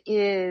third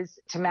is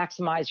to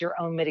maximize your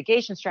own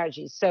mitigation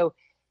strategies. So,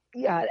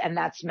 and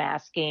that's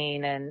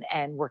masking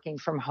and working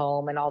from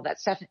home and all that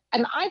stuff.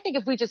 And I think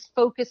if we just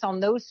focus on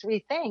those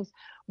 3 things,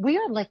 we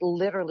are like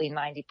literally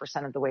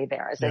 90% of the way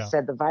there. As I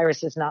said, the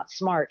virus is not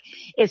smart.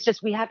 It's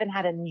just we haven't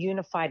had a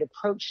unified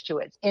approach to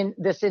it. In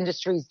this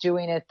industry's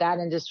doing it, that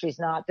industry's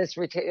not. This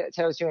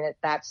retailer's doing it,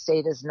 that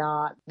state is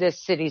not.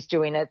 This city's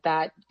doing it,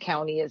 that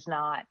county is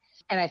not.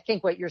 And I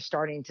think what you're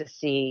starting to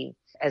see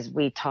as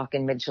we talk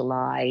in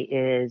mid-July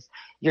is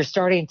you're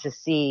starting to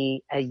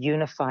see a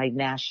unified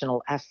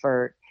national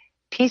effort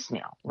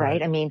piecemeal,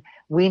 right? I mean,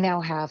 we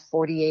now have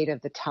 48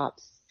 of the top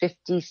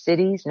 50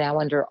 cities now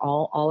under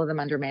all of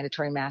them under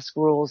mandatory mask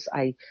rules.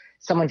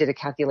 Someone did a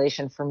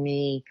calculation for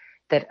me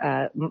that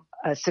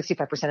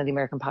 65% of the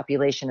American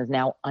population is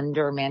now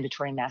under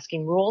mandatory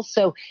masking rules.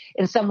 So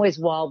in some ways,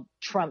 while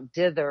Trump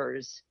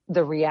dithers,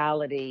 the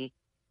reality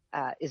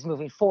is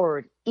moving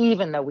forward,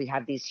 even though we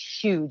have these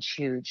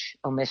huge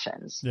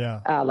omissions, Yeah.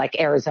 like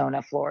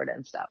Arizona, Florida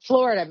and stuff.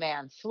 Florida,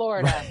 man,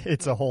 Florida.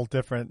 It's a whole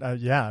different,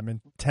 yeah, I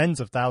mean, tens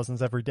of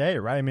thousands every day,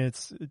 right? I mean,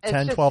 it's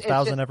 10, just,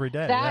 12,000 every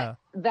day.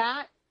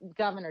 That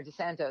Governor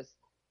DeSantis,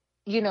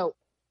 you know,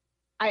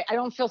 I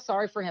don't feel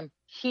sorry for him.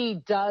 He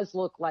does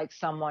look like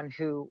someone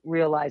who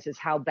realizes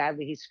how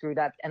badly he screwed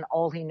up, and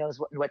all he knows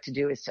what to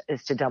do is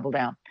to double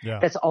down. Yeah.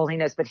 That's all he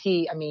knows. But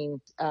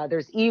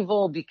there's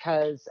evil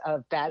because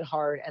of bad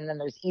heart, and then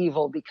there's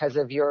evil because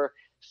of your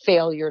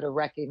failure to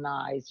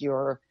recognize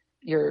your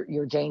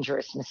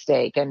dangerous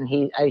mistake. And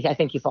I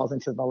think he falls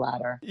into the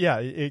latter. Yeah,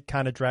 it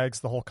kind of drags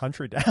the whole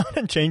country down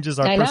and changes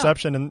our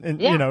perception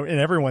in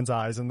everyone's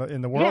eyes, in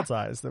the world's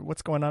eyes, that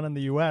what's going on in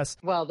the U.S.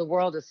 Well, the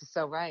world is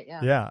so right. Yeah.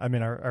 Yeah. I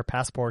mean, our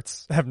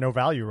passports have no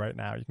value right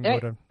now. You can go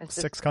to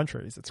six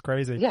countries. It's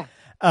crazy. Yeah.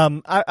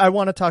 I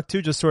want to talk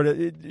too, just sort of,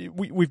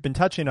 we've been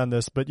touching on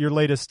this, but your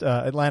latest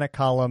Atlantic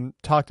column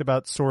talked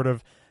about sort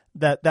of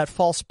that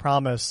false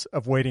promise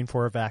of waiting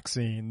for a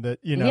vaccine, that,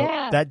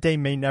 that day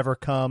may never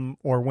come,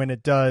 or when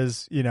it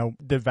does,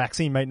 the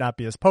vaccine might not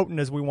be as potent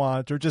as we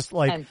want, or just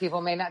like, and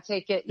people may not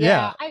take it.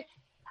 Yeah.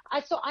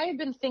 So I have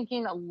been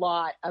thinking a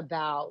lot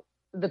about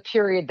the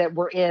period that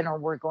we're in or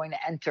we're going to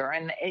enter.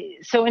 And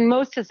so in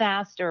most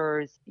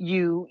disasters,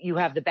 you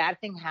have the bad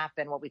thing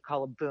happen, what we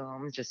call a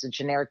boom, just a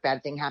generic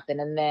bad thing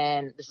happen. And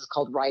then this is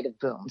called right of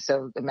boom.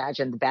 So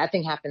imagine the bad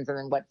thing happens and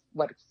then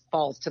what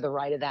falls to the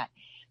right of that.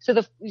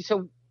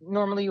 So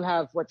normally you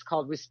have what's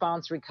called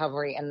response,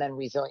 recovery, and then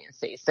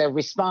resiliency. So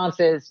response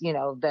is,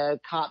 the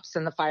cops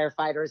and the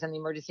firefighters and the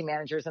emergency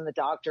managers and the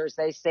doctors,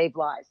 they save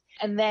lives.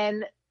 And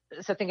then,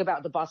 so think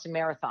about the Boston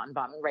Marathon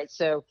bombing, right?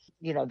 So,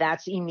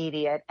 that's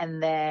immediate.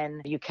 And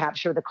then you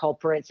capture the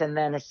culprits, and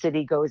then a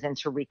city goes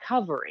into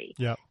recovery.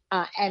 Yeah.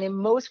 And in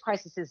most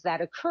crises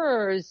that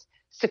occurs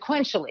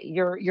sequentially.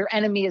 Your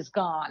enemy is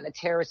gone. The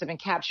terrorists have been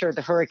captured.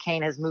 The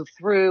hurricane has moved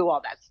through,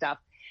 all that stuff.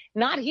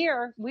 Not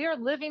here. We are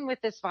living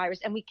with this virus,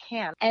 and we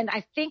can. And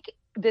I think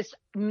this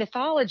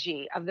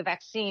mythology of the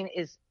vaccine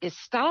is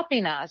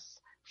stopping us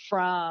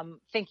from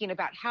thinking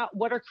about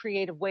what are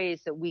creative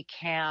ways that we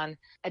can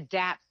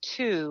adapt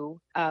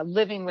to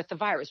living with the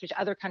virus, which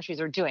other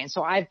countries are doing.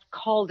 So I've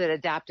called it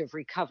adaptive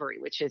recovery,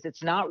 which is,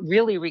 it's not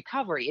really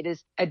recovery. It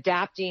is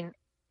adapting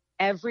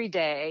every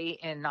day,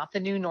 and not the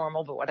new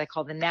normal, but what I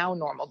call the now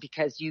normal,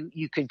 because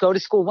you could go to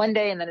school one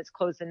day and then it's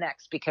closed the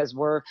next because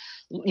we're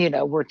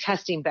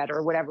testing better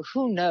or whatever.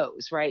 Who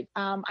knows, right?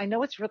 I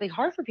know it's really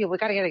hard for people. We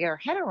got to get our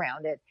head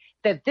around it,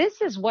 that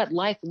this is what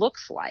life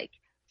looks like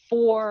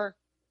for,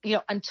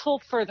 until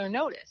further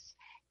notice.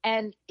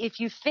 And if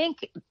you think,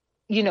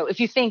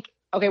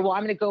 okay, well,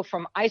 I'm going to go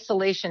from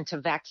isolation to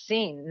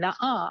vaccine.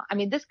 Nuh-uh. I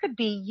mean, this could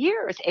be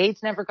years.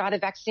 AIDS never got a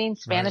vaccine.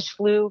 Spanish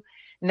flu.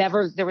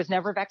 There was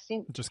never a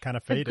vaccine. It just kind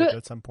of faded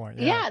at some point.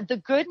 Yeah. The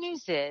good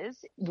news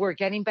is we're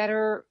getting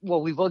better.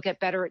 Well, we will get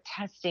better at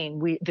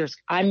testing.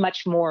 I'm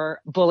much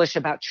more bullish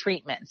about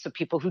treatment. So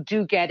people who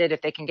do get it,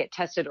 if they can get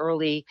tested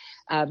early,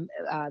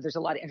 there's a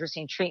lot of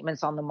interesting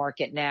treatments on the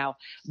market now.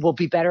 We'll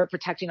be better at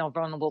protecting our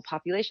vulnerable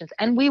populations,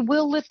 and we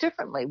will live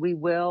differently. We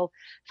will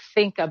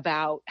think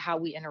about how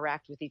we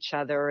interact with each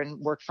other and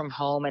work from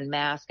home and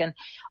mask, and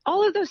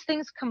all of those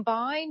things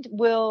combined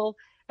will,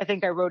 I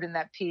think I wrote in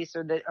that piece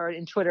or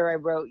in Twitter, I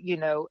wrote,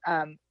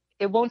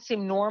 it won't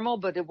seem normal,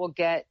 but it will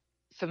get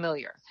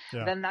familiar.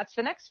 Yeah. Then that's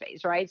the next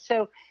phase, right?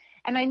 So,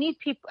 and I need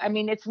people,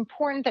 it's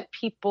important that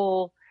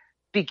people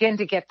begin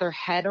to get their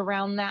head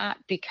around that,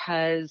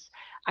 because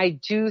I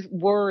do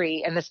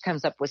worry, and this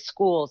comes up with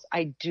schools,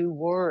 I do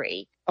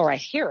worry, or I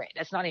hear it.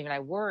 It's not even I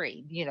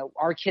worry,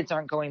 our kids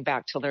aren't going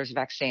back till there's a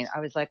vaccine. I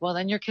was like, well,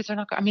 then your kids are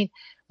not going.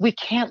 We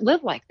can't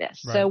live like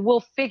this. Right. So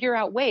we'll figure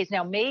out ways.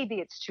 Now, maybe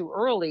it's too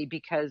early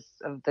because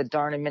of the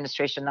darn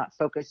administration not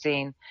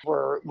focusing.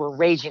 We're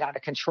raging out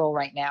of control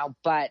right now,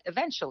 but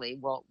eventually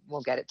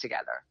we'll get it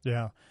together.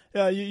 Yeah.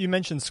 Yeah, you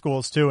mentioned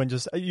schools too, and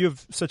just you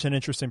have such an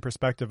interesting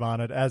perspective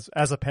on it as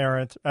a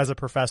parent, as a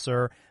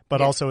professor, but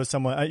also as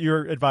someone,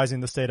 you're advising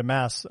the state of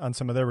Mass on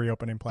some of their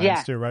reopening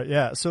plans too, right?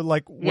 Yeah. So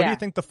what do you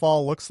think the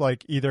fall looks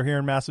like, either here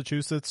in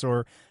Massachusetts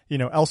or,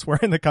 elsewhere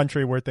in the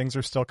country where things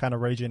are still kind of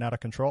raging out of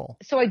control?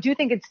 So I do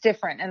think it's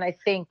different. And I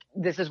think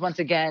this is once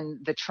again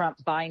the Trump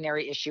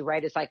binary issue,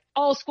 right? It's like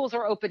all schools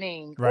are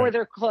opening or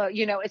they're closed.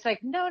 It's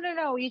like,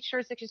 no, each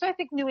jurisdiction. So I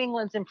think New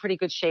England's in pretty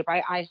good shape.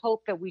 I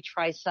hope that we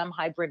try some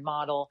hybrid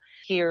model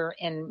here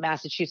in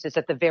Massachusetts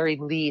at the very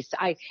least.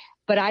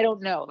 But I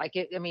don't know.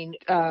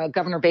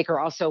 Governor Baker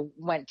also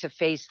went to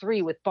phase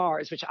 3 with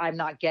bars, which I'm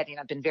not getting.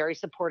 I've been very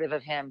supportive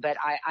of him, but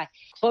I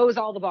close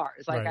all the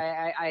bars.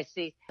 I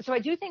see. So I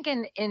do think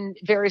in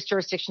various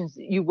jurisdictions,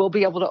 you will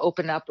be able to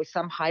open up with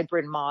some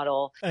hybrid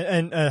model.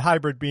 And a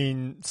hybrid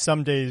being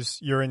some days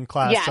you're in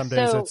class, some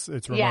days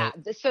it's remote. Yeah.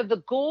 So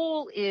the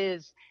goal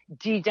is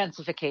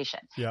de-densification.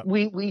 Yeah.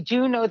 We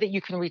do know that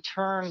you can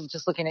return,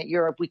 just looking at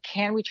Europe, we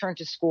can return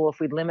to school if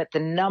we limit the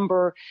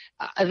number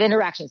of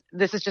interactions.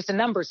 This is just a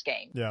numbers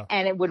game. Yeah.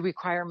 And it would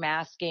require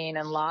masking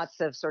and lots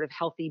of sort of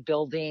healthy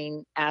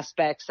building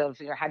aspects of,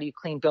 how do you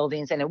clean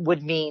buildings? And it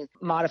would mean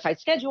modified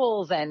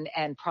schedules and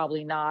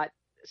probably not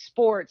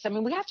sports. I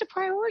mean, we have to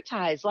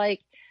prioritize,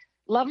 like,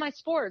 love my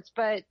sports,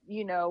 but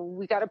we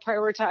got to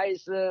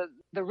prioritize the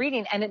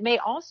reading. And it may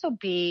also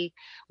be,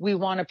 we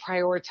want to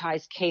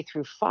prioritize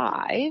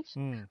K-5,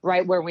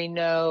 right? Where we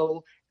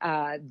know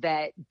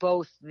that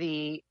both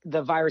the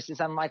virus is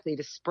unlikely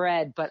to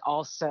spread, but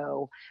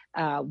also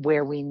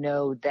where we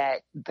know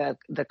that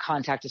the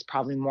contact is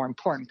probably more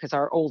important, because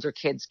our older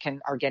kids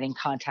are getting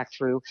contact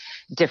through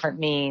different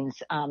means.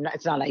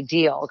 It's not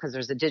ideal because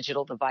there's a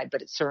digital divide,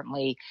 but it's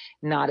certainly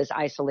not as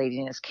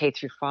isolating as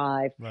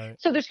K-5. Right.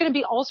 So there's going to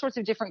be all sorts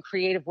of different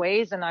creative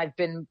ways, and I've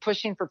been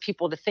pushing for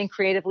people to think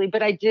creatively.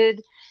 But I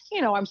did,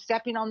 I'm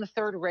stepping on the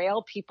third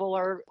rail. People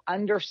are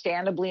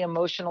understandably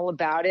emotional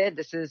about it.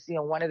 This is,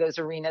 one of those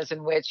arenas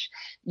in which,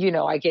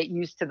 I get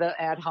used to the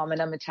ad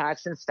hominem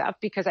attacks and stuff,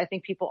 because I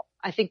think people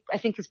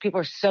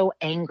are so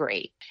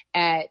angry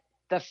at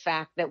the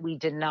fact that we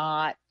did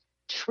not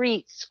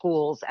treat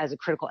schools as a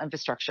critical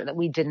infrastructure, that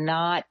we did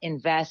not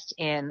invest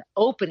in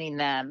opening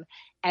them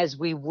as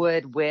we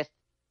would with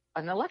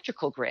an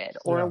electrical grid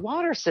or a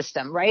water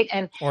system, right?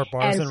 Or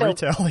bars and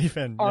retail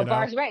even. Or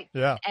bars, right.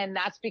 Yeah. And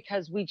that's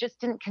because we just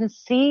didn't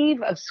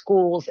conceive of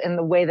schools in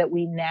the way that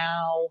we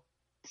now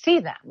see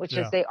them, which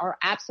is they are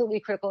absolutely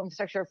critical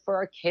infrastructure for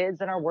our kids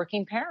and our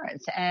working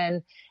parents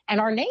and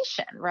our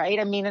nation, right?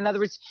 I mean, in other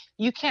words,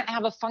 you can't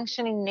have a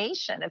functioning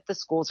nation if the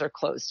schools are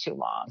closed too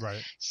long.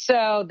 Right.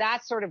 So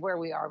that's sort of where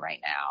we are right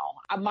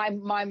now.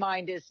 My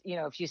mind is,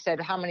 if you said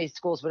how many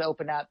schools would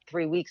open up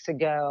 3 weeks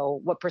ago,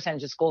 what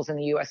percentage of schools in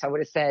the U.S., I would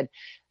have said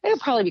it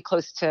would probably be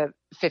close to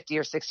 50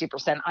 or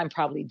 60%. I'm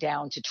probably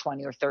down to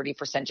 20 or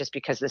 30% just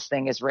because this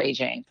thing is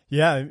raging.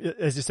 Yeah.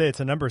 As you say, it's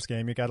a numbers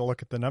game. You got to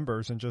look at the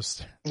numbers and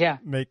just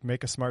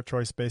make a smart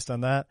choice based on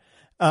that.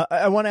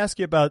 I want to ask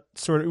you about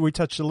we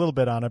touched a little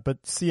bit on it,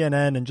 but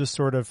CNN and just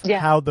sort of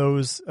how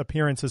those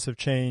appearances have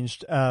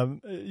changed.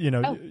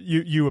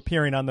 You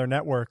appearing on their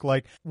network,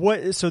 like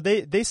what? So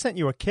they sent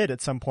you a kit at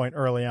some point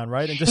early on,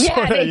 right? And just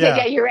they did.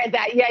 Yeah, you read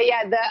that.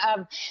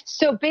 Yeah.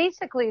 So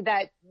basically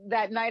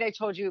that night I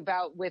told you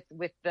about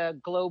with the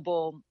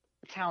global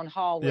town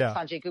hall with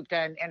Sanjay Gupta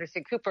and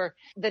Anderson Cooper.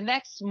 The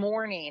next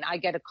morning I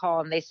get a call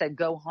and they said,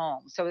 go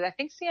home. So I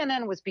think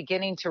CNN was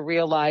beginning to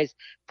realize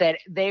that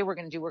they were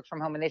going to do work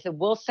from home. And they said,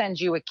 we'll send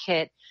you a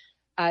kit.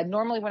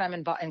 Normally when I'm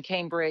in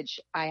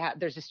Cambridge,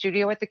 there's a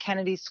studio at the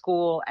Kennedy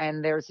School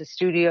and there's a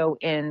studio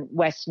in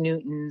West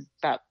Newton,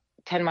 about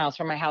 10 miles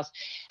from my house,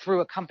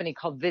 through a company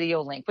called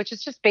VideoLink, which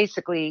is just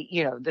basically,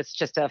 that's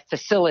just a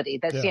facility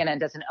that CNN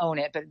doesn't own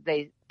it, but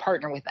they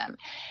partner with them.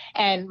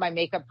 And my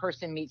makeup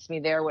person meets me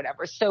there,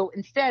 whatever. So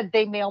instead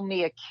they mail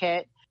me a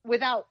kit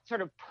without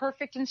sort of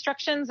perfect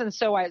instructions. And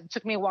so it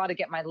took me a while to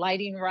get my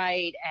lighting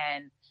right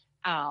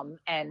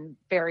and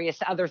various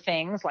other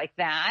things like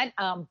that.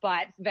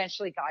 But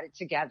eventually got it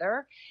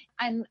together.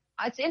 And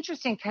it's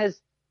interesting because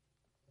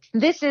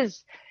this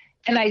is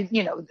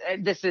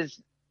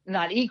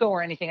not ego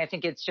or anything. I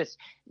think it's just,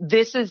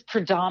 this is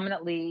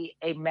predominantly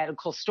a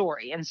medical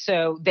story. And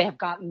so they have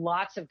got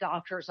lots of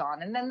doctors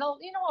on, and then they'll,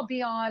 I'll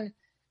be on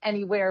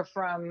anywhere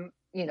from,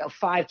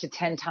 5 to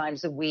 10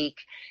 times a week,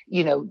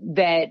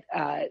 that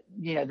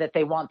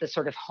they want the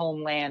sort of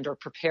homeland or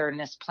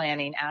preparedness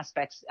planning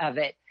aspects of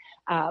it.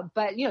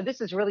 But this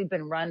has really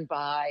been run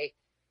by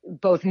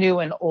both new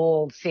and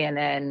old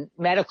CNN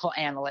medical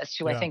analysts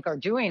who I think are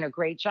doing a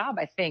great job.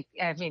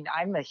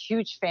 I'm a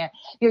huge fan.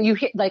 You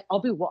hear, like, I'll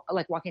be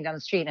walking down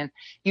the street and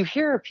you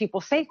hear people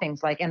say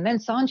things like, and then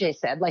Sanjay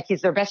said, like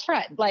he's their best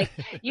friend, like,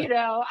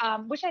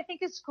 which I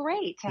think is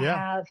great to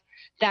have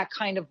that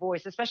kind of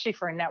voice, especially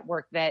for a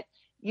network that,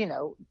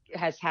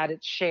 has had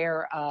its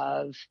share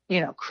of,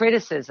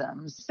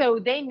 criticisms. So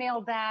they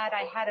nailed that.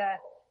 I had a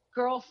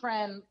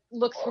girlfriend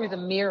look through the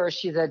mirror.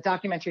 She's a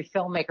documentary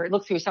filmmaker.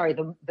 Look through,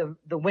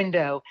 the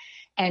window,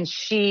 and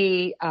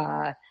she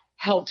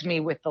helped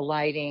me with the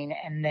lighting.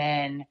 And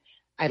then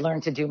I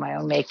learned to do my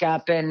own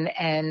makeup,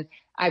 and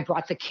I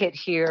brought the kit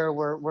here.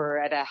 We're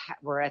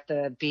at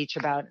the beach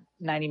about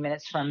 90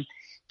 minutes from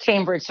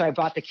Cambridge, so I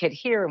brought the kit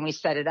here and we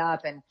set it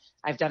up, and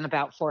I've done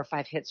about 4 or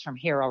 5 hits from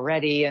here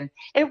already, and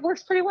it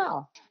works pretty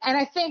well. And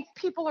I think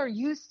people are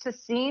used to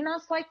seeing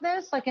us like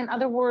this. Like, in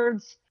other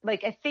words,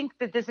 like, I think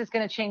that this is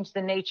going to change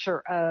the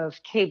nature of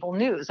cable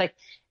news. Like,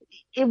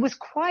 it was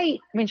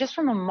just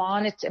from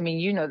a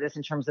this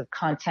in terms of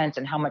content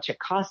and how much it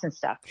costs and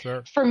stuff.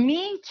 Sure. For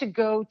me to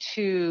go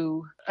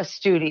to a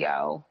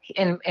studio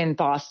in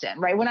Boston,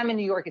 right? When I'm in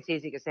New York, it's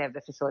easy because they have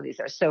the facilities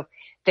there. So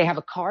they have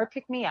a car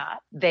pick me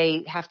up.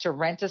 They have to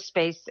rent a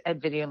space at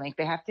VideoLink.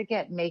 They have to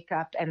get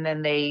makeup, and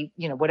then they,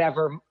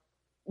 whatever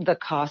the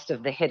cost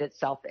of the hit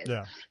itself is.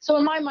 Yeah. So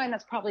in my mind,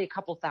 that's probably a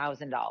couple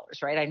 $1,000,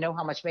 right? I know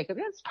how much makeup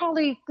is. It's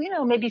probably,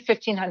 maybe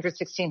 $1,500,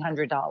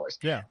 $1,600.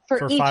 Yeah.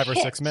 For 5 or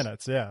hit. 6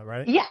 minutes. Yeah.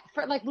 Right. Yeah.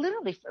 For like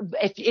literally,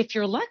 if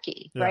you're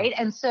lucky. Yeah. Right.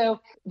 And so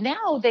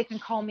now they can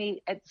call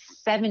me at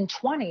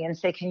 7:20 and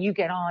say, can you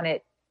get on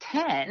at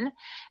 10?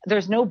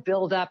 There's no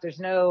build up. There's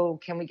no,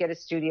 can we get a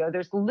studio?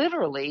 There's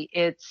literally,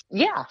 it's,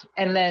 yeah.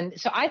 And then,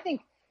 so I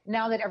think,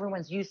 now that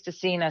everyone's used to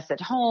seeing us at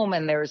home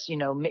and there's,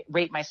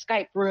 rate my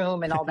Skype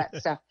room and all that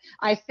stuff,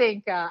 I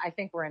think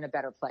we're in a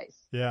better place.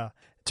 Yeah.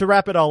 To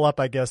wrap it all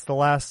up, I guess the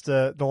last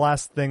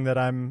thing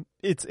that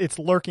it's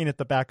lurking at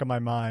the back of my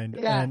mind,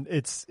 and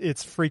it's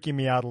freaking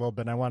me out a little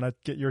bit. And I want to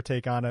get your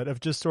take on it,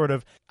 of just sort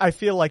of, I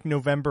feel like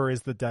November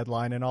is the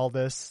deadline in all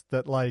this,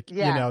 that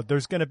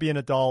there's going to be an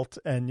adult,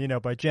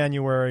 and, by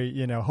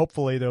January,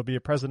 hopefully there'll be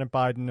a President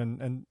Biden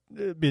and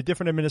it'll be a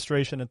different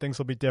administration and things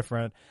will be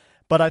different.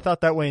 But I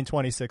thought that way in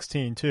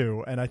 2016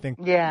 too. And I think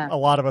a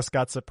lot of us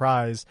got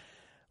surprised.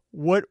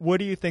 What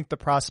do you think the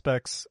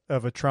prospects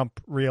of a Trump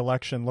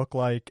reelection look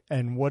like?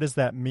 And what does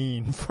that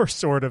mean for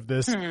sort of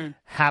this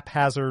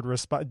haphazard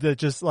response?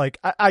 Just like,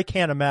 I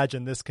can't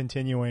imagine this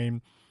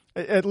continuing,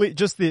 at least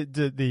just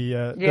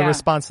the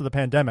response to the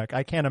pandemic.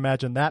 I can't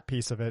imagine that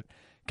piece of it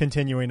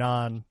continuing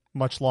on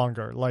much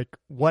longer. Like,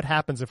 what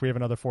happens if we have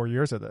another 4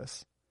 years of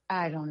this?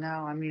 I don't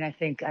know. I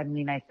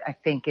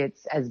think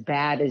it's as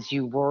bad as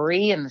you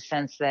worry, in the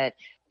sense that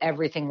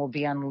everything will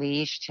be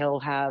unleashed.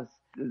 He'll have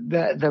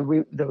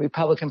the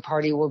Republican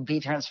Party will be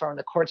transformed.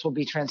 The courts will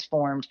be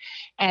transformed,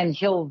 and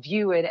he'll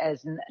view it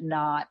as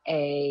not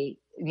that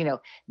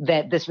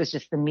this was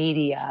just the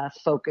media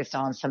focused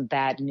on some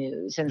bad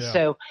news. And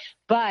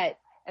but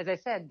as I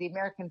said, the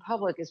American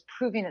public is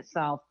proving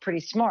itself pretty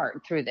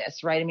smart through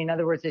this, right? In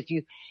other words, if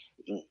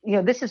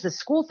this is a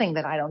school thing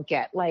that I don't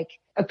get. Like,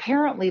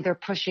 apparently they're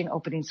pushing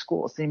opening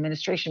schools, the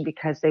administration,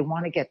 because they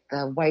want to get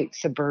the white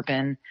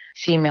suburban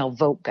female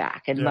vote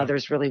back, and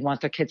mothers really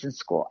want their kids in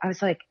school. I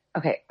was like,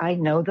 okay, I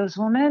know those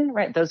women,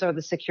 right? Those are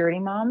the security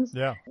moms.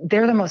 Yeah.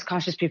 They're the most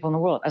cautious people in the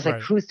world. I was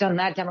like, who's done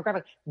that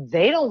demographic?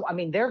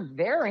 They're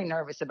very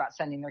nervous about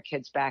sending their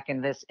kids back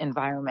in this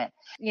environment,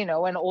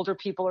 and older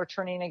people are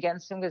turning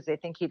against him because they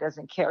think he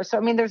doesn't care.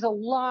 So, there's a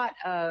lot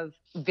of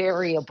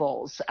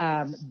variables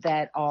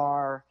that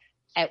are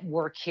at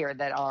work here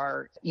that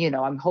are,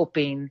 I'm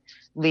hoping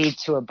lead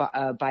to a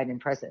Biden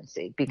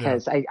presidency,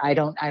 because I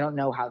don't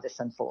know how this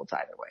unfolds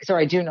either way. So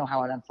I do know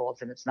how it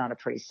unfolds, and it's not a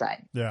pretty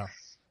sight. Yeah.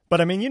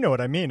 But you know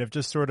what I mean, of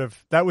just sort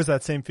of, that was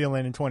that same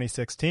feeling in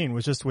 2016,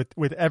 was just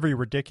with every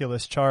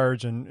ridiculous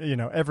charge and,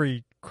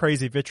 every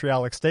crazy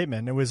vitriolic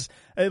statement. It was,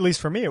 at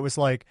least for me, it was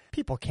like,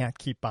 people can't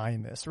keep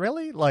buying this.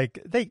 Really?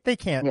 Like, they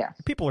can't,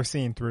 people are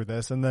seeing through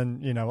this. And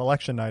then,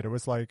 election night, it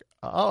was like,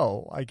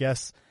 oh, I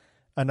guess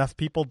enough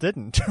people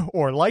didn't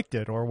or liked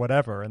it or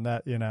whatever. And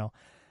that,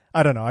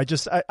 I don't know.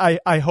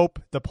 I hope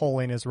the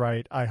polling is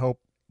right. I hope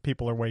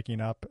people are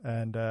waking up,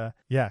 and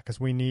because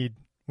we need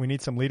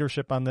some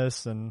leadership on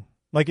this. And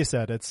like you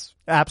said, it's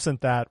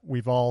absent that,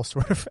 we've all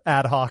sort of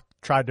ad hoc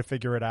tried to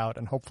figure it out,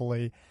 and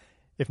hopefully,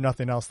 if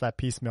nothing else, that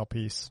piecemeal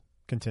piece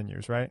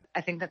continues, right?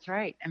 I think that's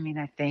right.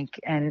 I think,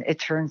 and it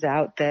turns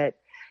out that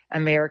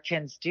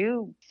Americans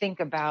do think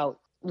about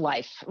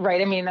life, right?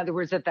 In other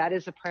words, that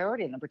is a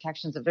priority, and the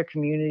protections of their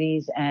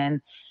communities,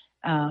 and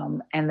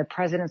the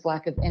president's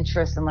lack of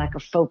interest and lack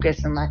of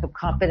focus and lack of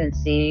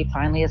competency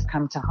finally has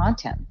come to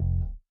haunt him.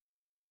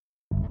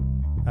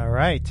 All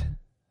right.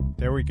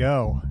 There we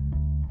go.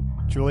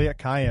 Juliette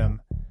Kayyem.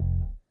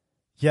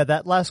 Yeah,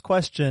 that last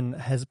question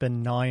has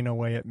been gnawing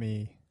away at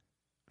me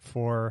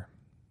for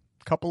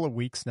a couple of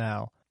weeks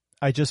now.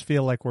 I just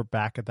feel like we're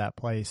back at that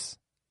place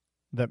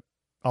that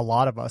a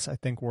lot of us, I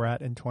think, were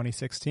at in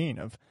 2016,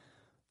 of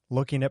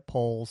looking at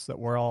polls that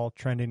were all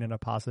trending in a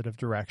positive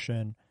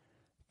direction,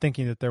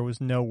 thinking that there was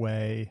no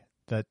way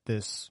that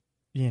this,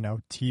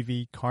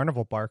 TV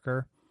carnival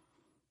barker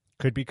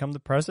could become the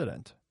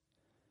president.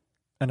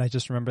 And I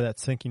just remember that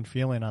sinking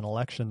feeling on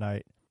election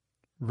night,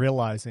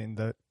 realizing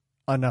that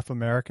enough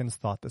Americans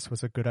thought this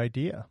was a good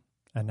idea.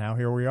 And now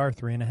here we are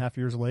 3.5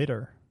 years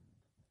later,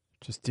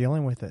 just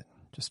dealing with it,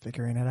 just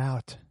figuring it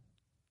out.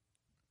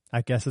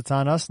 I guess it's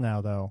on us now,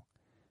 though.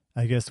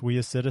 I guess we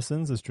as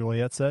citizens, as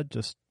Juliette said,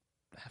 just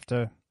have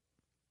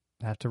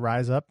to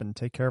rise up and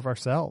take care of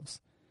ourselves,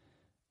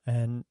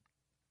 and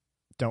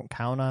don't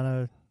count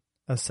on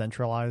a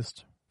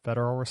centralized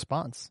federal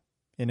response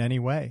in any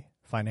way,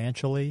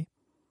 financially,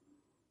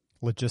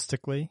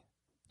 logistically.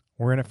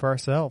 We're in it for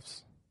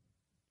ourselves.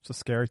 It's a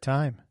scary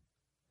time.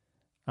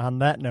 On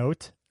that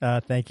note,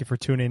 thank you for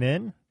tuning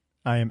in.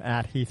 I am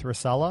at Heath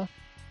Rosella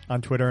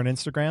on Twitter and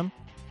Instagram.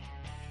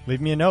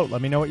 Leave me a note.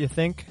 Let me know what you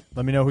think.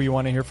 Let me know who you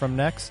want to hear from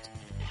next.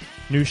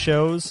 New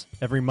shows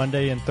every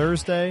Monday and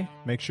Thursday.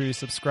 Make sure you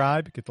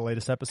subscribe. Get the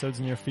latest episodes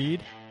in your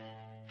feed.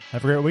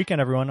 Have a great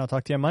weekend, everyone. I'll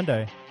talk to you on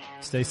Monday.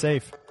 Stay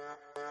safe.